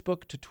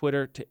Facebook, to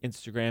Twitter, to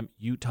Instagram,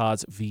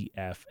 Utah's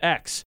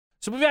VFX.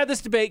 So we've had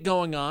this debate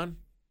going on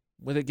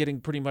with it getting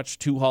pretty much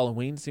to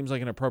Halloween. Seems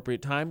like an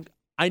appropriate time.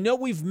 I know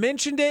we've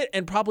mentioned it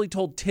and probably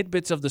told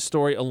tidbits of the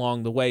story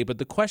along the way, but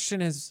the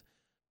question is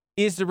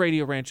the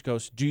Radio Ranch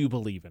ghost, do you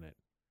believe in it?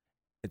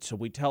 And so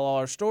we tell all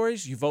our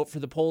stories, you vote for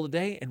the poll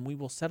today, and we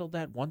will settle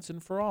that once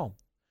and for all.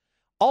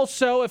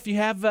 Also, if you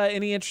have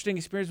any interesting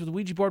experience with the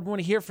Ouija board, we want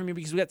to hear from you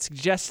because we got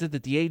suggested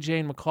that the AJ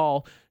and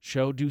McCall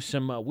show do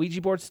some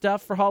Ouija board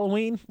stuff for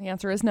Halloween. The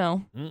answer is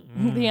no.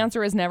 The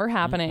answer is never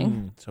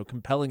happening. So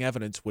compelling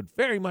evidence would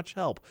very much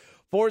help.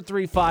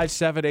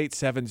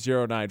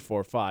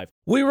 435-787-0945.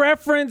 We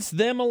reference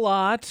them a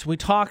lot. We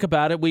talk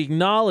about it. We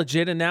acknowledge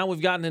it. And now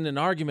we've gotten in an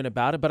argument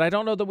about it. But I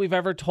don't know that we've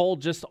ever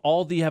told just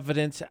all the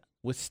evidence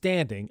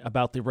withstanding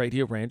about the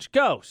Radio Ranch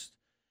ghost.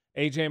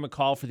 AJ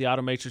McCall for the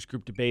Automatrix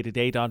Group debate at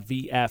 8 on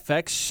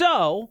VFX.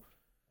 So,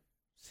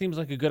 seems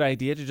like a good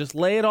idea to just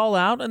lay it all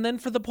out and then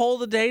for the poll of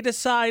the day,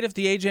 decide if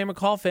the AJ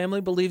McCall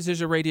family believes there's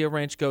a Radio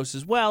Ranch ghost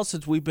as well,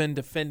 since we've been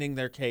defending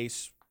their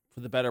case for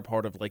the better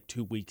part of like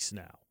 2 weeks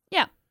now.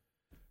 Yeah.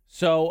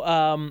 So,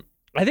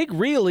 I think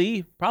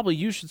really, probably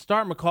you should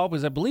start, McCall,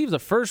 because I believe the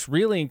first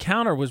really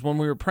encounter was when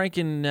we were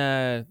pranking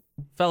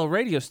fellow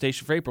radio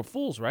station for April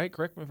Fool's, right?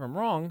 Correct me if I'm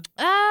wrong.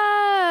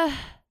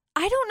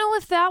 I don't know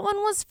if that one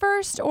was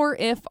first or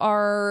if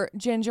our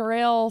ginger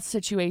ale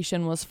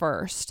situation was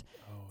first.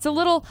 It's a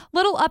little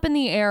up in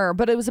the air,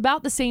 but it was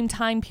about the same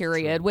time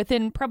period,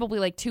 within probably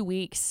like 2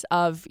 weeks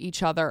of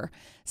each other.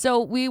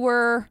 So we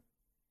were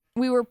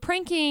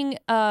pranking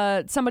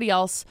somebody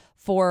else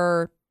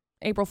for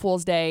April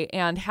Fool's Day,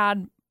 and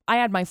I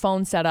had my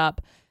phone set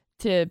up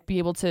to be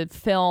able to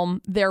film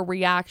their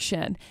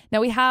reaction. Now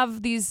we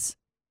have these.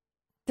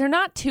 They're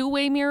not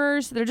two-way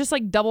mirrors. They're just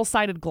like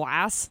double-sided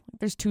glass.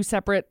 There's two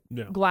separate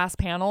glass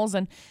panels.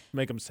 And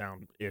make them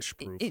sound-ish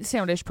proof.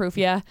 Sound-ish proof,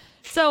 yeah.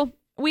 So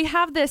we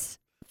have this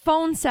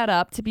phone set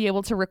up to be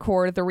able to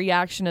record the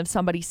reaction of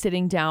somebody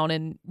sitting down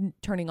and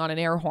turning on an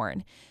air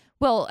horn.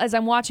 Well, as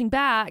I'm watching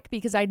back,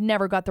 because I'd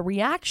never got the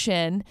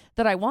reaction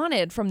that I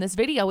wanted from this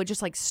video, it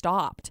just like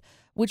stopped,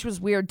 which was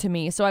weird to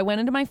me. So I went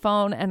into my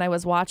phone and I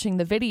was watching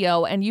the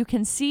video, and you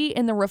can see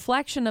in the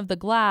reflection of the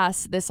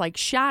glass this like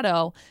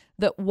shadow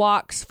that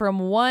walks from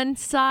one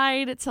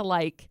side to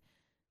like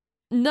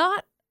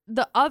not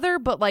the other,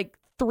 but like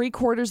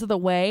 3/4 of the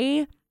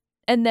way.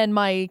 And then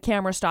my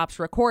camera stops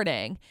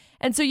recording.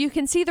 And so you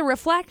can see the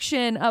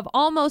reflection of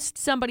almost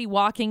somebody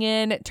walking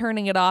in,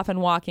 turning it off and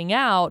walking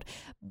out.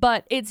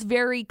 But it's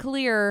very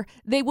clear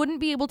they wouldn't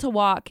be able to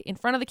walk in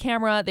front of the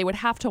camera. They would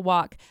have to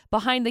walk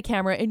behind the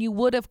camera, and you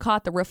would have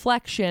caught the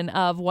reflection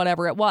of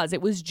whatever it was.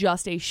 It was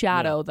just a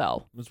shadow,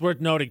 though. It's worth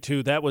noting,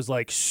 too, that was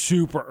like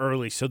super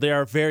early. So there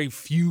are very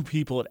few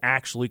people it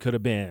actually could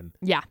have been.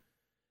 Yeah.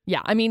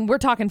 Yeah. I mean, we're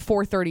talking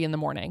 4:30 in the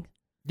morning.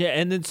 Yeah.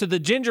 And then so the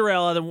ginger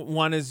ale other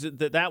one is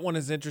that one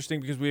is interesting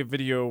because we have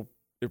video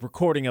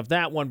recording of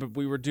that one. But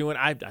we were doing,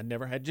 I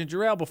never had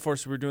ginger ale before.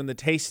 So we were doing the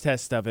taste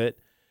test of it.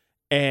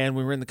 And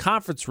we were in the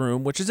conference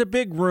room, which is a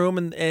big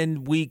room,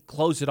 and we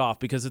close it off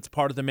because it's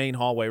part of the main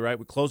hallway, right?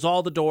 We close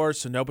all the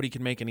doors so nobody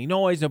can make any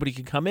noise, nobody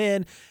can come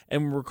in,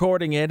 and we're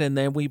recording it. And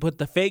then we put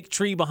the fake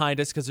tree behind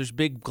us because there's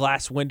big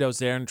glass windows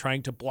there and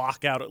trying to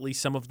block out at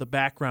least some of the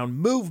background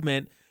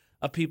movement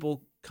of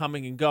people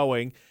coming and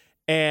going.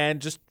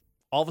 And just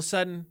all of a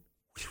sudden,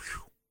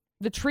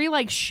 the tree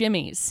like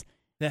shimmies.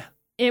 Yeah.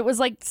 It was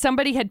like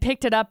somebody had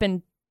picked it up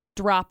and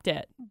dropped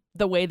it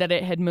the way that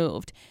it had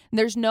moved. And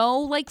there's no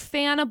like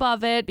fan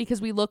above it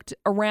because we looked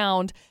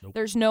around. Nope.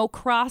 There's no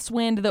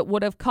crosswind that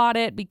would have caught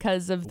it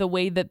because of the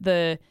way that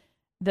the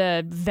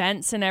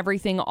vents and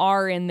everything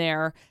are in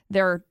there.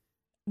 They're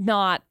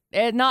not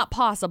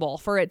possible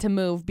for it to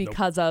move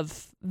because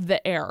of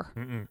the air.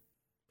 Mm-mm.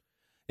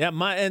 Yeah,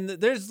 and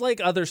there's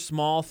like other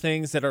small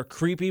things that are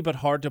creepy but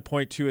hard to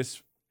point to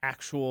as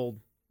actual,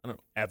 I don't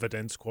know,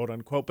 evidence, quote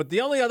unquote. But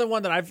the only other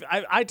one that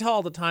I tell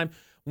all the time,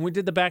 when we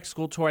did the back to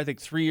school tour, I think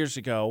 3 years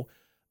ago,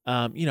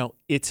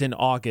 it's in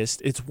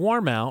August. It's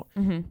warm out.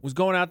 Mm-hmm. Was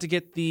going out to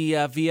get the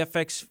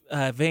VFX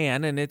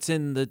van, and it's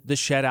in the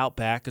shed out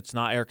back. It's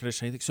not air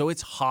conditioned or anything, so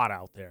it's hot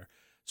out there.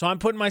 So I'm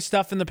putting my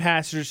stuff in the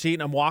passenger seat,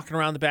 and I'm walking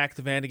around the back of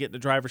the van to get in the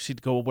driver's seat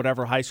to go to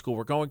whatever high school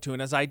we're going to.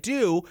 And as I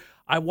do,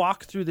 I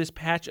walk through this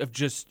patch of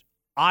just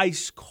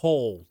ice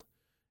cold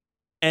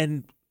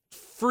and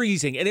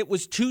freezing. And it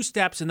was 2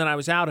 steps, and then I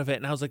was out of it.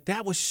 And I was like,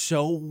 that was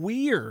so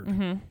weird.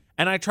 Mm-hmm.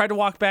 And I tried to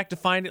walk back to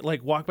find it,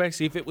 like walk back,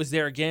 see if it was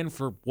there again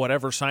for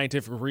whatever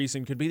scientific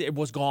reason could be. It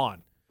was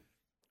gone.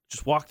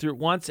 Just walked through it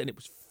once, and it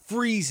was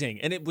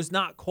freezing. And it was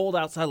not cold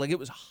outside. Like, it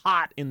was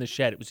hot in the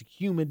shed. It was a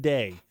humid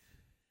day.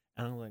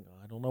 And I'm like,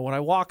 I don't know what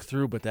I walked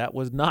through, but that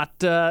was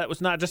not it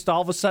was not just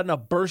all of a sudden a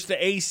burst of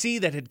AC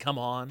that had come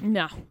on.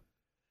 No.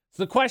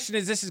 So the question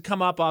is, this has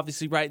come up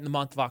obviously right in the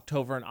month of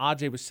October, and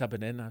Ajay was subbing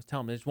in, and I was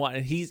telling him there's one,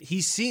 and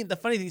he's seen, the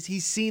funny thing is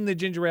he's seen the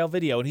ginger ale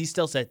video, and he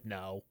still said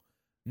no,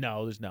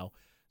 there's no.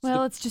 So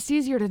Well, it's just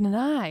easier to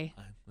deny.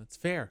 That's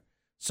fair.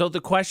 So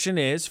the question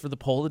is, for the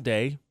poll of the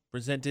day,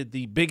 presented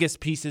the biggest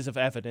pieces of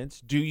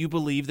evidence. Do you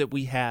believe that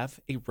we have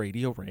a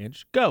Radio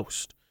Ranch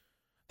ghost?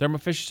 Thermo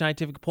Fisher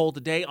Scientific poll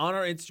today on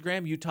our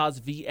Instagram,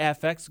 Utah's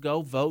VFX.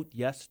 Go vote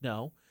yes,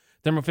 no.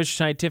 Thermo Fisher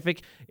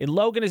Scientific in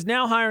Logan is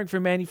now hiring for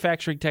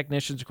manufacturing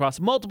technicians across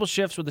multiple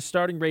shifts with a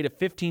starting rate of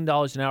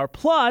 $15 an hour,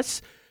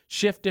 plus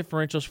shift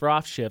differentials for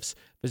off shifts.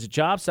 Visit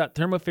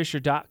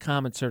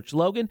jobs.thermofisher.com and search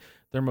Logan.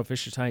 Thermo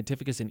Fisher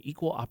Scientific is an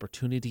equal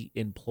opportunity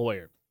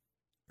employer.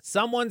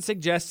 Someone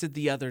suggested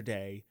the other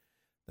day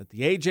that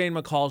the AJ and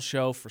McCall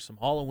show, for some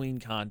Halloween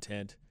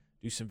content,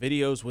 do some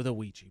videos with a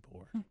Ouija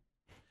board.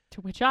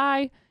 To which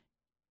I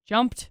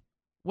jumped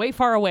way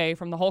far away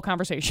from the whole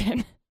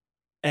conversation.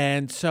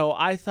 And so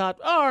I thought,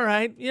 all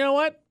right, you know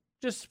what?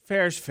 Just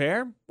fair's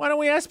fair. Why don't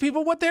we ask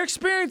people what their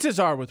experiences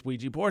are with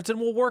Ouija boards, and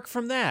we'll work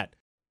from that.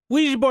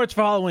 Ouija boards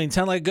for Halloween.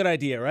 Sound like a good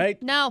idea,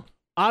 right? No.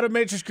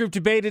 Automatrix Group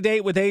debate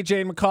today with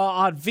AJ and McCall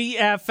on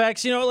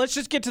VFX. You know, let's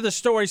just get to the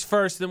stories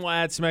first, then we'll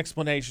add some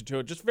explanation to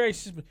it. Just very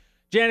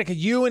Janica,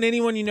 you and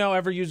anyone you know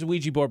ever used a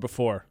Ouija board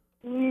before?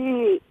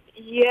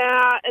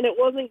 Yeah, and it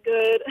wasn't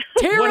good.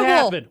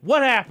 Terrible.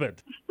 What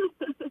happened?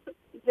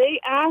 They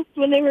asked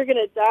when they were going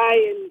to die,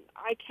 and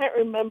I can't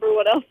remember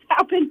what else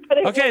happened.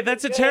 But Okay,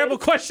 that's a terrible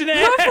question to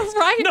ask.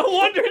 Right? No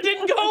wonder it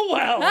didn't go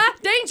well.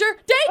 Danger!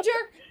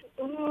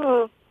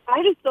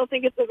 I just don't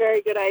think it's a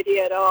very good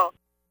idea at all.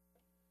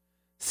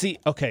 See,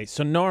 okay,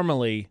 so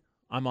normally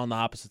I'm on the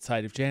opposite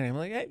side of Janet. I'm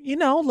like, hey, you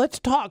know, let's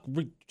talk.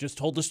 We just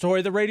told the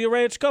story of the Radio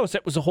Ranch Ghost.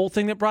 That was the whole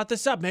thing that brought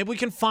this up. Maybe we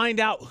can find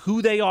out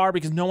who they are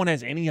because no one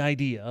has any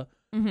idea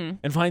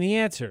and find the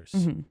answers.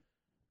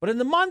 But in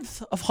the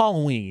month of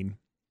Halloween,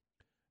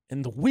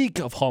 in the week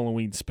of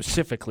Halloween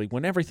specifically,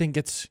 when everything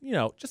gets, you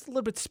know, just a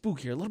little bit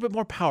spookier, a little bit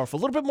more powerful,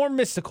 a little bit more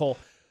mystical,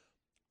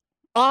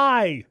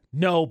 I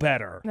know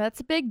better. That's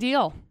a big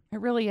deal. It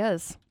really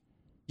is.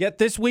 Yet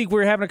this week we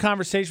were having a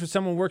conversation with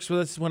someone who works with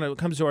us when it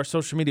comes to our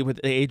social media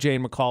with AJ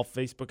and McCall,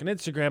 Facebook and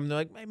Instagram. And they're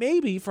like,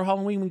 maybe for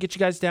Halloween we can get you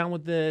guys down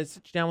with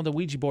sit you down with the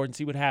Ouija board and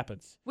see what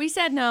happens. We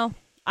said no.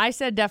 I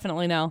said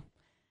definitely no.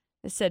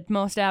 They said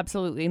most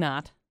absolutely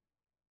not.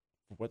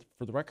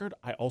 For the record,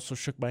 I also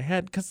shook my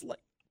head because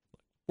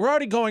we're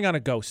already going on a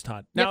ghost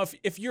hunt. Now,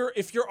 if your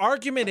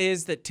argument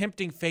is that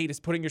tempting fate is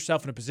putting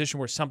yourself in a position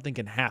where something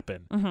can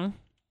happen,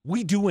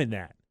 we doing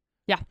that.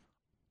 Yeah.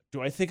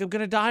 Do I think I'm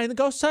going to die in the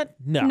ghost hunt?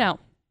 No. No.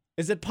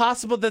 Is it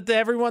possible that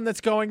everyone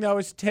that's going, though,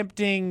 is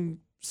tempting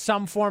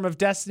some form of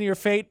destiny or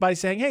fate by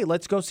saying, hey,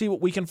 let's go see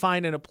what we can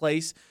find in a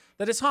place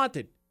that is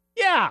haunted?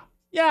 Yeah.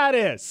 Yeah, it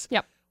is.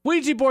 Yep.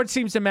 Ouija board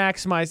seems to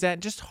maximize that.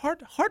 Just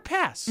hard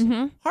pass.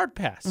 Hard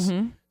pass.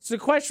 So the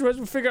question was,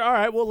 we figured, all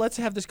right, well, let's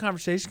have this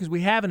conversation because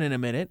we haven't in a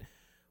minute.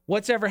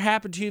 What's ever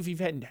happened to you if you've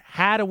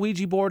had a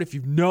Ouija board, if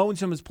you've known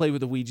someone's played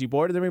with a Ouija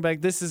board? And then we're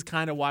like, this is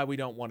kind of why we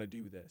don't want to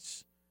do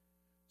this.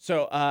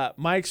 So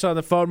Mike's on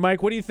the phone.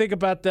 Mike, what do you think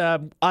about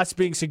us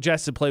being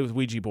suggested to play with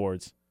Ouija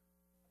boards?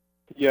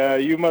 Yeah,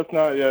 you must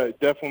not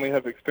definitely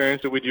have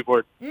experienced a Ouija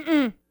board.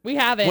 We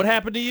haven't. What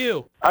happened to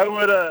you? I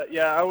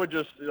would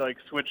just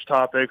switch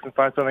topics and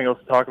find something else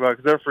to talk about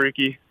because they're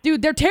freaky.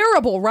 Dude, they're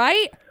terrible,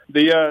 right?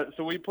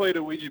 So we played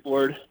a Ouija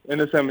board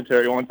in a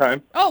cemetery one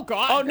time. Oh,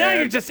 God. Oh, now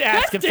you're just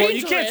asking for it.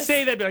 You can't dangerous.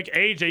 say that. Be like,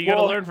 AJ, you got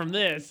to learn from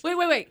this.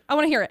 Wait. I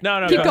want to hear it.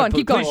 No.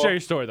 Keep going. Please share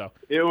your story, though.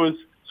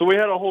 So we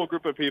had a whole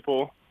group of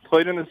people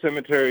played in the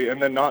cemetery,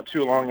 and then not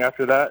too long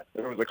after that,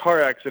 there was a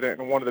car accident,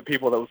 and one of the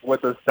people that was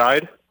with us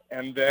died,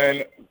 and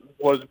then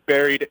was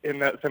buried in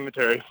that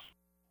cemetery.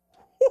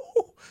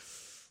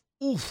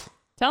 Oof.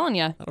 Telling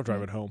you. That'll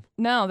drive it home.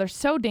 No, they're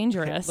so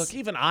dangerous. Look,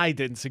 even I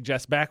didn't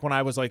suggest back when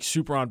I was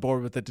super on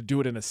board with it to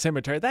do it in a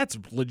cemetery. That's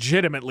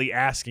legitimately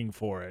asking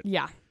for it.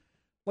 Yeah.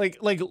 Like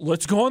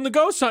let's go on the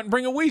ghost hunt and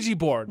bring a Ouija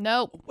board.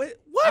 Nope. Wait,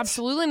 what?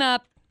 Absolutely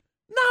not.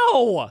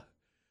 No.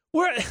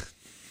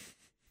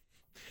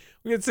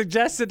 We get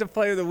suggested to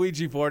play with a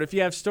Ouija board. If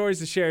you have stories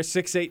to share,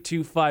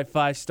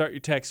 68255. Start your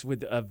text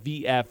with a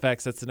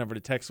VFX. That's the number to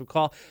text or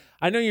call.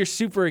 I know you're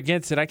super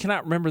against it. I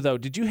cannot remember, though.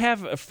 Did you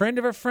have a friend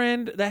of a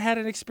friend that had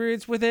an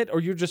experience with it, or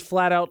you're just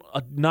flat out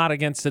not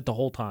against it the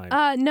whole time?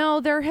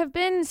 No, there have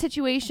been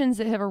situations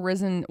that have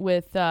arisen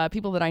with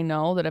people that I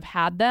know that have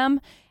had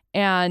them,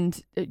 and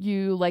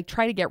you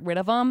try to get rid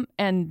of them,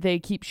 and they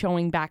keep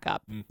showing back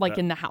up,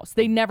 in the house.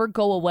 They never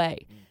go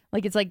away.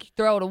 It's like you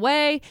throw it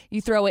away,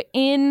 you throw it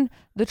in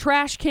the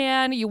trash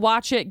can, you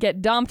watch it get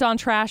dumped on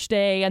trash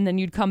day, and then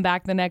you'd come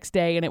back the next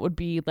day and it would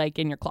be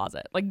in your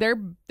closet. They're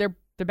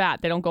bad.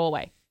 They don't go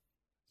away.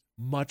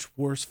 Much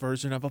worse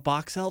version of a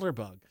box elder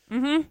bug.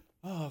 Mm-hmm.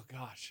 Oh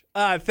gosh.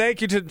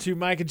 Thank you to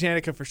Mike and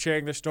Janica for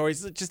sharing their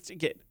stories. Just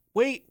again,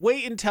 wait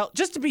until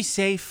just to be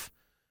safe.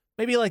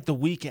 Maybe the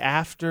week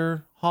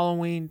after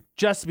Halloween,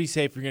 just to be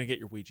safe. You're gonna get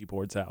your Ouija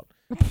boards out.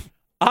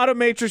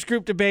 Automatrix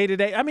Group debate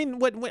today. I mean,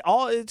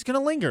 it's going to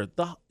linger.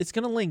 It's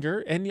going to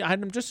linger, and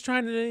I'm just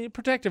trying to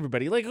protect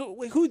everybody.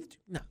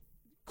 No.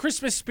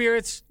 Christmas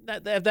spirits,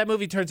 that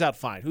movie turns out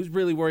fine. Who's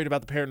really worried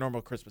about the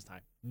paranormal Christmas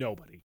time?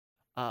 Nobody.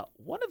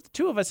 One of the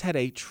two of us had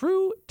a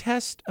true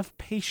test of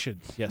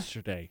patience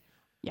yesterday.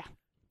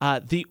 Yeah.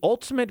 The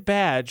ultimate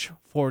badge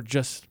for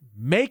just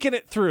making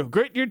it through,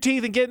 gritting your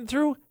teeth and getting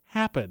through,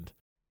 happened.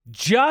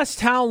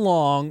 Just how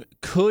long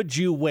could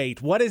you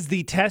wait? What is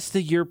the test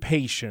of your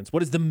patience?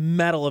 What is the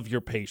medal of your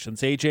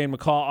patience? AJ and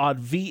McCall on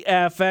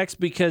VFX,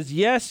 because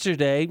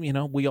yesterday,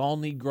 we all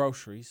need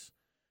groceries,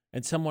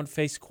 and someone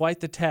faced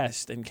quite the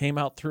test and came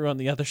out through on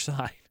the other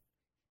side.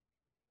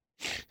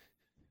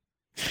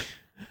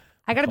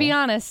 I got to be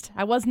honest.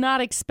 I was not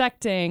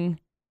expecting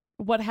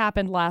what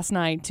happened last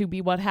night to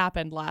be what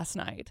happened last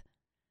night.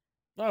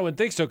 I wouldn't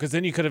think so, because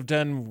then you could have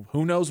done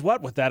who knows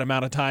what with that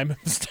amount of time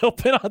and still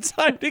been on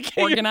time to get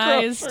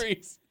Organized. your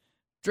groceries.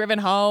 Driven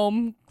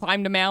home,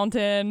 climbed a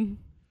mountain,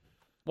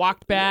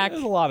 walked back.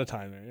 There's a lot of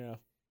time there, yeah.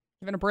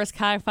 Giving a brisk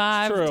high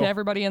five True. to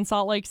everybody in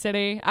Salt Lake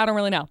City. I don't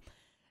really know.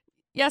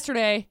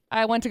 Yesterday,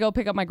 I went to go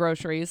pick up my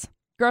groceries.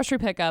 Grocery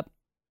pickup,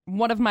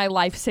 one of my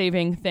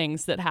life-saving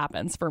things that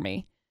happens for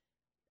me.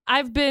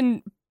 I've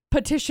been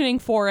petitioning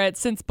for it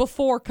since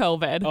before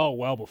COVID. Oh,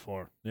 well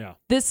before, yeah.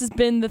 This has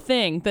been the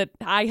thing that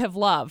I have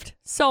loved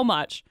so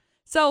much.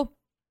 So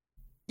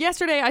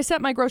yesterday, I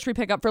set my grocery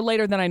pickup for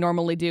later than I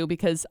normally do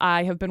because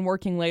I have been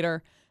working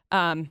later.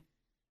 And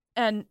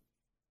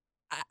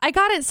I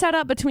got it set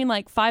up between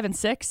like 5 and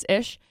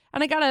 6-ish.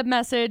 And I got a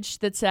message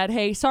that said,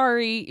 hey,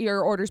 sorry,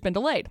 your order's been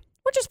delayed,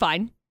 which is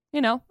fine.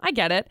 You know, I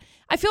get it.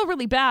 I feel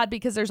really bad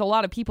because there's a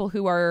lot of people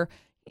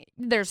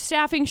there's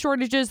staffing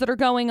shortages that are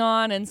going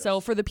on. And so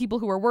for the people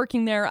who are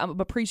working there, I'm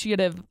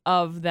appreciative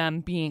of them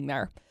being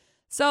there.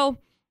 So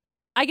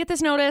I get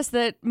this notice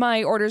that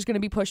my order is going to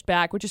be pushed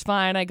back, which is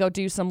fine. I go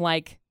do some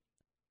like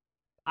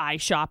eye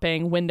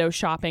shopping, window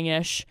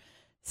shopping-ish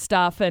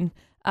stuff. And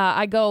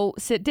I go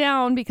sit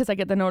down because I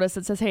get the notice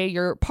that says, hey,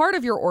 part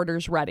of your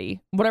order's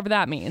ready, whatever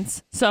that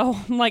means. So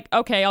I'm like,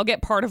 okay, I'll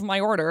get part of my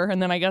order.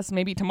 And then I guess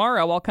maybe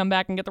tomorrow I'll come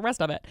back and get the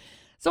rest of it.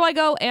 So I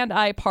go and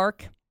I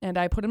park and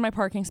I put in my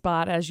parking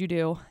spot as you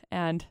do.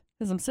 And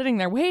as I'm sitting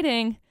there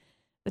waiting,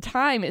 the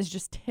time is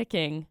just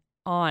ticking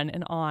on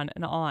and on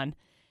and on.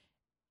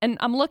 And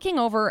I'm looking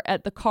over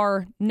at the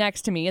car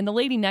next to me, and the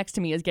lady next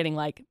to me is getting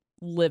like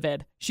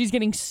livid. She's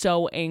getting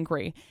so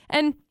angry.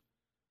 And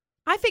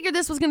I figured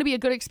this was going to be a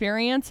good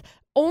experience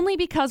only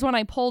because when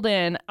I pulled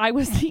in, there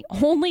was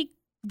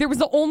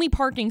the only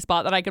parking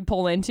spot that I could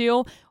pull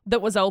into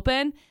that was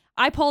open.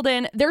 I pulled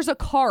in, there's a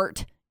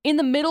cart in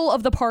the middle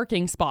of the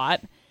parking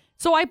spot.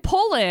 So I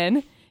pull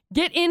in,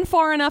 get in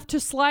far enough to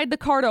slide the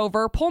cart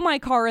over, pull my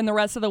car in the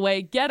rest of the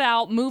way, get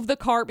out, move the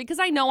cart because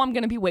I know I'm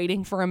going to be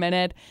waiting for a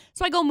minute.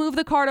 So I go move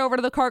the cart over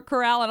to the cart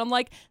corral and I'm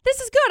like, this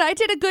is good. I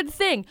did a good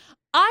thing.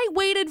 I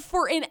waited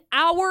for an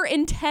hour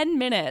and 10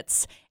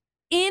 minutes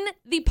in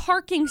the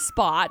parking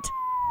spot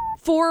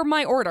for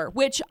my order,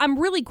 which I'm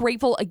really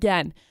grateful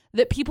again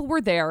that people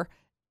were there,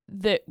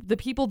 that the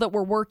people that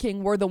were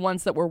working were the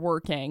ones that were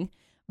working,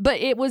 but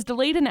it was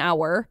delayed an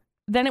hour.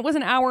 Then it was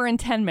an hour and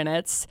 10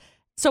 minutes.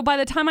 So by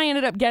the time I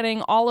ended up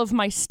getting all of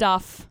my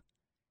stuff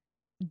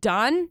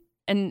done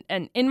and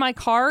in my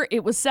car,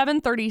 it was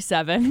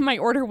 7:37. My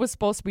order was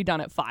supposed to be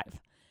done at 5.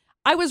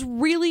 I was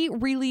really,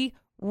 really,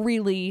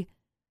 really,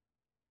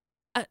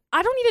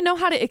 I don't even know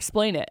how to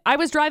explain it. I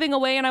was driving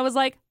away and I was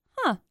like,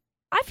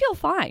 I feel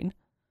fine.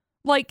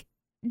 Like,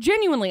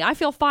 genuinely, I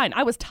feel fine.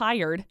 I was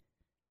tired.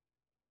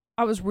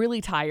 I was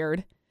really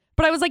tired.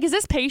 But I was like, is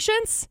this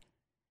patience?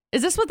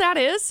 Is this what that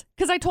is?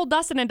 Because I told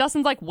Dustin, and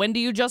Dustin's like, when do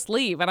you just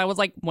leave? And I was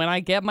like, when I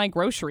get my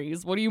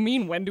groceries. What do you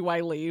mean, when do I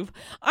leave?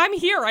 I'm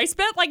here. I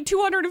spent like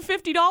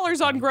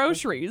 $250 on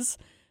groceries.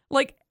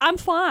 Like, I'm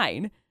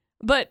fine.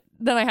 But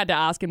then I had to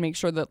ask and make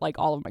sure that like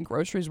all of my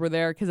groceries were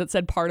there because it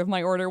said part of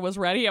my order was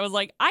ready. I was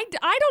like, I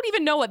don't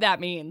even know what that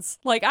means.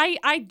 Like,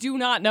 I do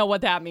not know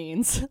what that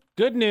means.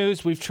 Good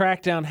news, we've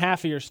tracked down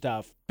half of your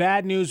stuff.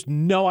 Bad news,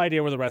 no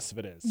idea where the rest of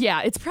it is.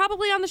 Yeah, it's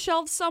probably on the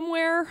shelf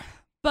somewhere.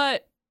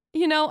 But,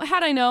 you know,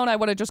 had I known, I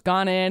would have just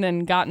gone in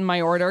and gotten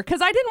my order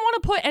because I didn't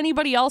want to put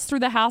anybody else through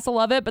the hassle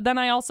of it. But then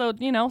I also,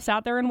 you know,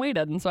 sat there and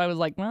waited. And so I was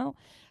like, well,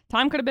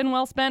 time could have been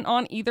well spent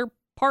on either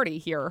party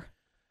here.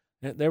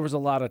 There was a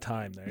lot of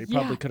time there. You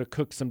probably could have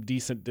cooked some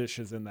decent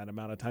dishes in that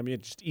amount of time. You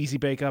had just easy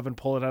bake oven,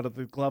 pull it out of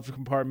the glove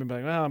compartment, be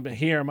like, well, I'm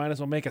here. Might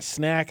as well make a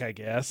snack, I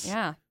guess.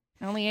 Yeah.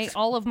 I only ate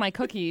all of my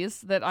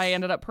cookies that I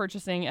ended up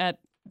purchasing at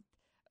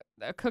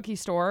a cookie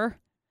store.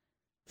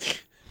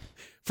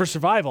 For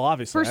survival,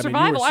 obviously. For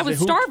survival. I was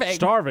starving.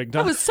 Starving.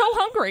 I was so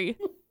hungry.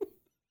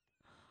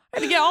 I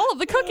had to get all of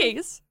the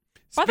cookies.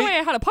 By the way,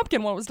 I had a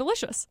pumpkin one. It was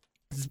delicious.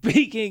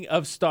 Speaking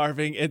of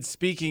starving and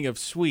speaking of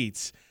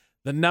sweets,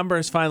 the number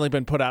has finally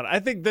been put out.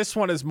 I think this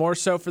one is more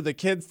so for the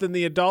kids than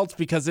the adults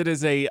because it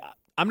is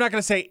I'm not going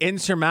to say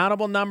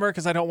insurmountable number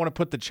because I don't want to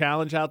put the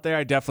challenge out there.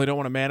 I definitely don't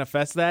want to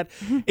manifest that.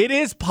 It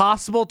is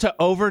possible to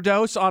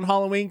overdose on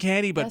Halloween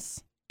candy, but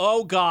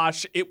oh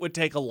gosh, it would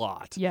take a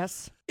lot.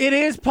 Yes. It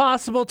is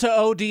possible to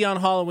OD on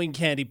Halloween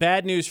candy.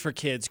 Bad news for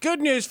kids.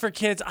 Good news for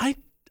kids. I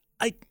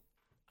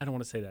don't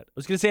want to say that. I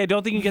was going to say I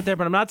don't think you can get there,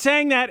 but I'm not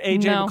saying that.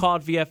 AJ McCall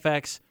at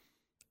VFX.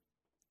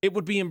 It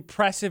would be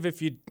impressive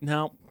if you...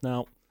 No.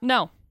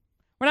 No,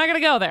 we're not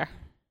going to go there.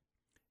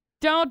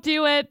 Don't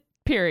do it,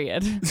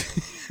 period.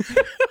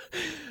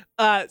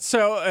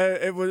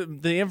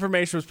 The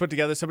information was put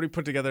together. Somebody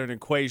put together an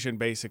equation,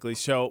 basically.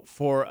 So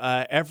for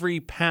every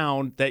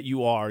pound that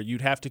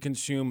you'd have to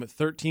consume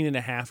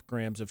 13.5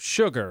 grams of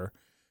sugar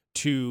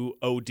to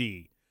OD.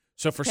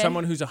 So for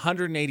someone who's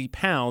 180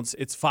 pounds,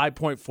 it's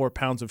 5.4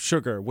 pounds of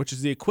sugar, which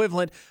is the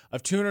equivalent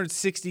of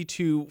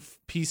 262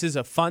 pieces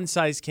of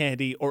fun-sized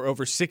candy or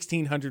over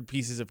 1,600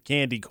 pieces of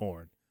candy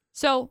corn.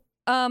 So,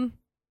 how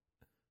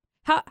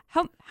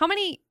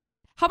many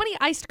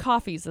iced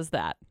coffees is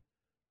that?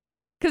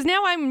 Because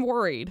now I'm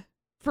worried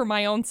for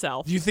my own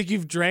self. Do you think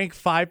you've drank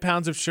 5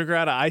 pounds of sugar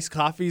out of iced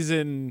coffees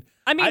in...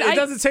 I mean, it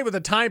doesn't say with a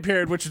time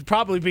period, which would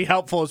probably be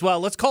helpful as well.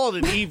 Let's call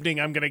it an evening,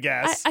 I'm going to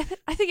guess. I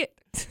think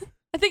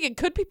it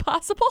could be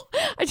possible.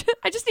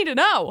 I just need to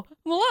know.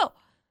 I'm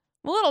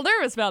a little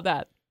nervous about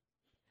that.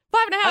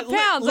 5.5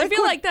 pounds. I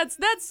feel like that's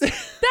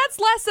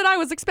less than I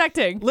was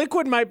expecting.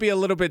 Liquid might be a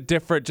little bit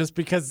different just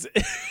because...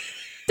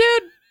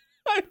 Dude,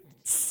 I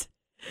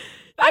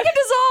can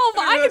dissolve.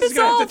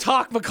 Gonna have to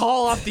talk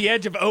McCall off the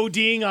edge of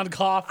ODing on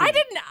coffee.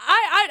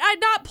 I'm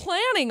not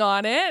planning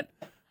on it.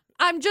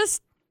 I'm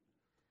just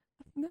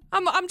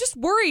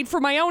worried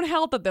for my own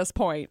health at this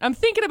point. I'm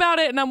thinking about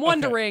it and I'm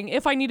wondering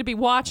if I need to be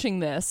watching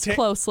this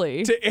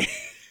closely. To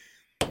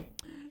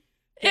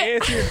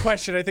answer your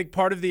question, I think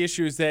part of the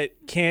issue is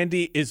that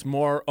candy is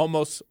more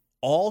almost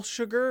all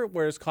sugar,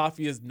 whereas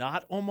coffee is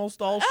not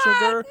almost all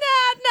sugar.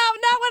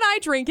 Not when I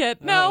drink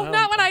it. No,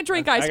 not when I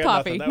drink iced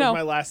coffee. That was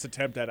my last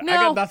attempt at it. No. I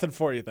got nothing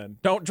for you then.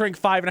 Don't drink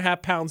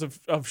 5.5 pounds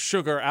of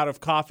sugar out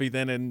of coffee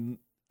then in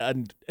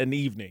an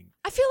evening.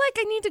 I feel like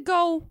I need to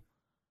go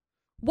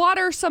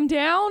water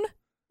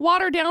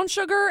down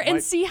sugar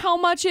and see how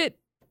much it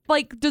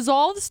like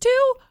dissolves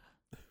to.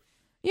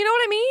 You know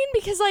what I mean?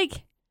 Because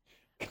like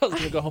I was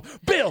gonna go home.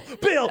 Bill.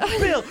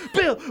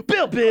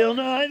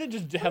 No, I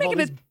just have all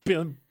these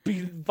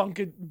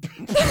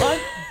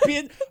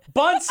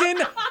Bunsen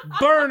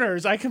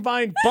burners. I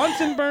combine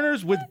Bunsen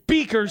burners with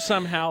beakers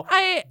somehow.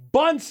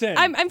 Bunsen.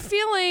 I'm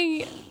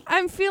feeling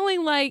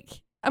like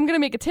I'm gonna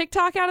make a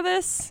TikTok out of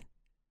this.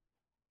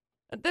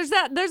 There's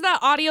that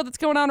audio that's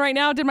going on right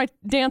now. Did my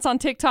dance on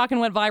TikTok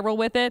and went viral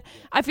with it.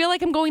 I feel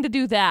like I'm going to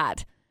do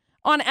that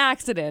on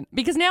accident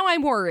because now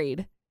I'm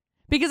worried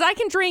because I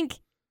can drink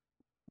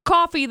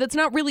coffee that's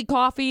not really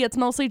coffee. It's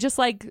mostly just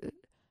like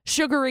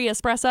sugary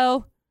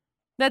espresso.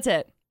 That's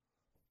it.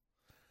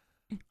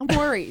 I'm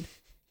worried.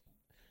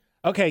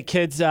 Okay,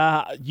 kids,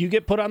 you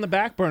get put on the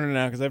back burner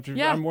now because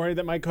I'm worried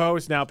that my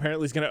co-host now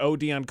apparently is going to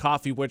OD on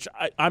coffee, which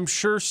I'm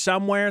sure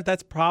somewhere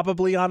that's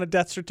probably on a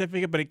death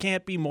certificate, but it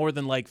can't be more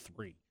than like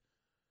 3.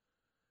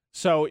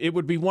 So it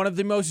would be one of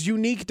the most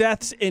unique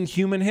deaths in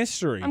human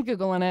history. I'm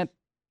Googling it.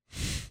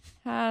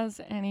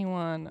 Has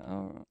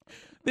anyone...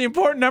 The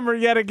important number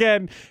yet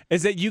again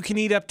is that you can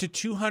eat up to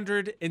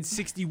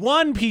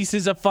 261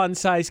 pieces of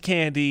fun-sized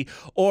candy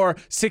or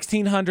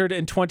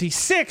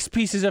 1,626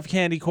 pieces of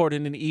candy corn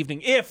in an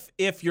evening if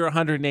you're a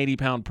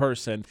 180-pound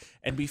person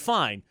and be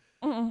fine.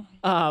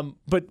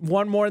 But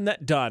one more than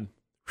that, done.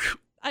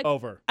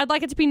 Over. I'd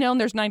like it to be known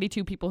there's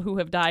 92 people who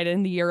have died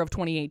in the year of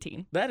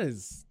 2018. That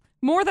is...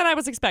 more than I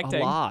was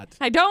expecting. A lot.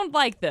 I don't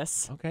like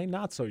this. Okay,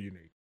 not so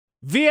unique.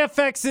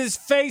 VFX's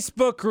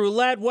Facebook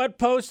roulette. What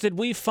post did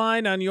we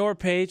find on your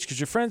page? Because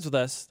you're friends with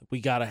us,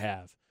 we got to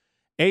have.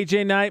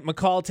 AJ Knight,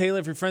 McCall Taylor,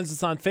 if you're friends with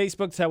us on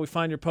Facebook, that's how we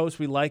find your posts.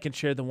 We like and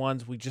share the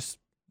ones we just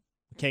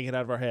can't get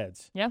out of our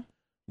heads. Yeah.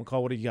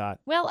 McCall, what do you got?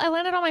 Well, I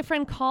landed on my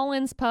friend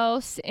Colin's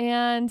post,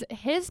 and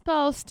his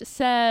post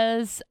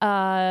says,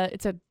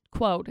 it's a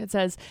quote. It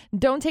says,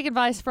 "Don't take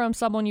advice from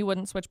someone you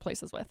wouldn't switch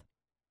places with."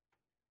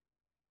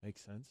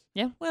 Makes sense.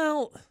 Yeah.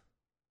 Well...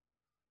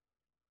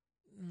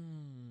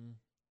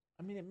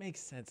 I mean, it makes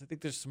sense. I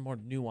think there's some more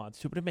nuance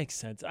to it, but it makes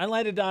sense. I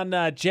landed on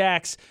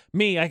Jax.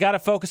 I got to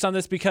focus on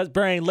this because,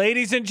 Brain,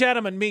 ladies and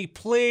gentlemen,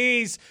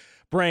 please,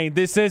 Brain,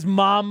 this is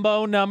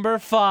Mambo number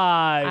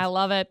 5. I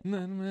love it.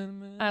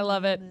 I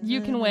love it.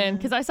 You can win.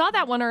 Because I saw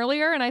that one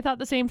earlier, and I thought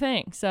the same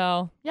thing.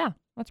 So, yeah,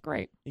 that's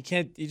great. You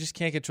just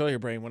can't control your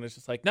brain when it's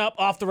just like, nope,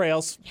 off the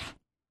rails. Yeah.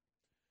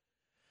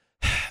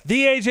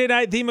 The AJ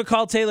Knight, the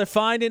McCall Taylor.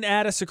 Find and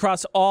add us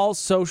across all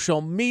social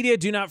media.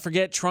 Do not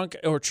forget, trunk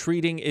or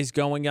treating is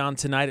going on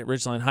tonight at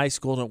Ridgeline High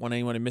School. Don't want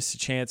anyone to miss a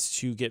chance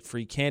to get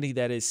free candy.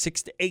 That is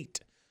 6 to 8.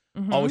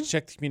 Mm-hmm. Always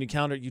check the community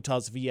calendar at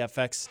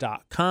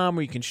utahsvfx.com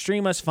where you can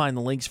stream us, find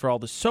the links for all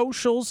the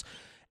socials.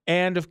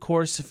 And, of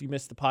course, if you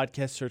missed the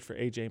podcast, search for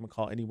AJ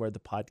McCall anywhere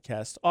the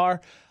podcasts are.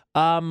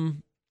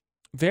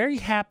 Very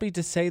happy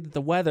to say that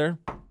the weather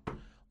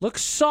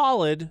looks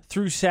solid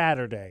through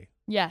Saturday.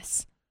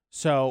 Yes.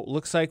 So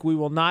looks like we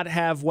will not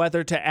have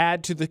weather to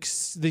add to the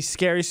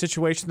scary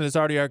situation that is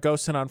already our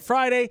ghosting on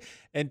Friday,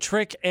 and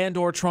trick and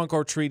or trunk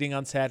or treating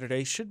on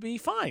Saturday should be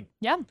fine.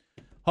 Yeah.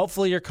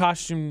 Hopefully your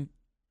costume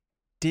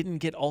didn't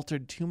get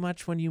altered too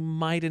much when you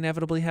might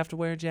inevitably have to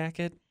wear a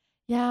jacket.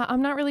 Yeah,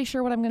 I'm not really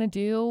sure what I'm going to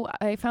do.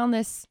 I found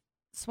this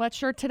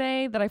sweatshirt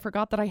today that I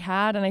forgot that I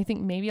had, and I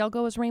think maybe I'll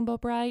go as Rainbow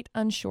Bright.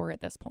 Unsure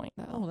at this point,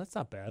 though. Oh, that's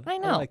not bad. I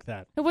know. I like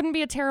that. It wouldn't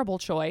be a terrible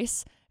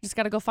choice. Just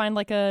got to go find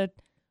like a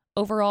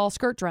overall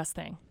skirt dress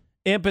thing.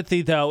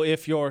 Empathy, though,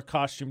 if your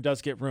costume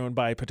does get ruined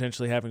by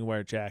potentially having to wear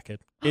a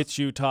jacket. It's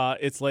Utah.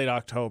 It's late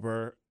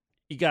October.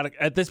 You got to,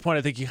 at this point,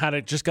 I think you kind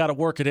of just got to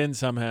work it in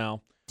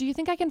somehow. Do you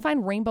think I can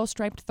find rainbow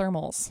striped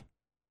thermals?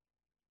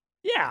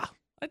 Yeah,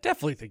 I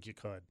definitely think you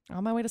could.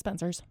 On my way to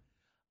Spencer's.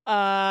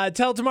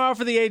 Till tomorrow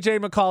for the AJ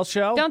McCall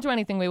Show. Don't do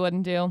anything we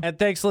wouldn't do. And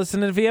thanks for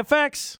listening to VFX.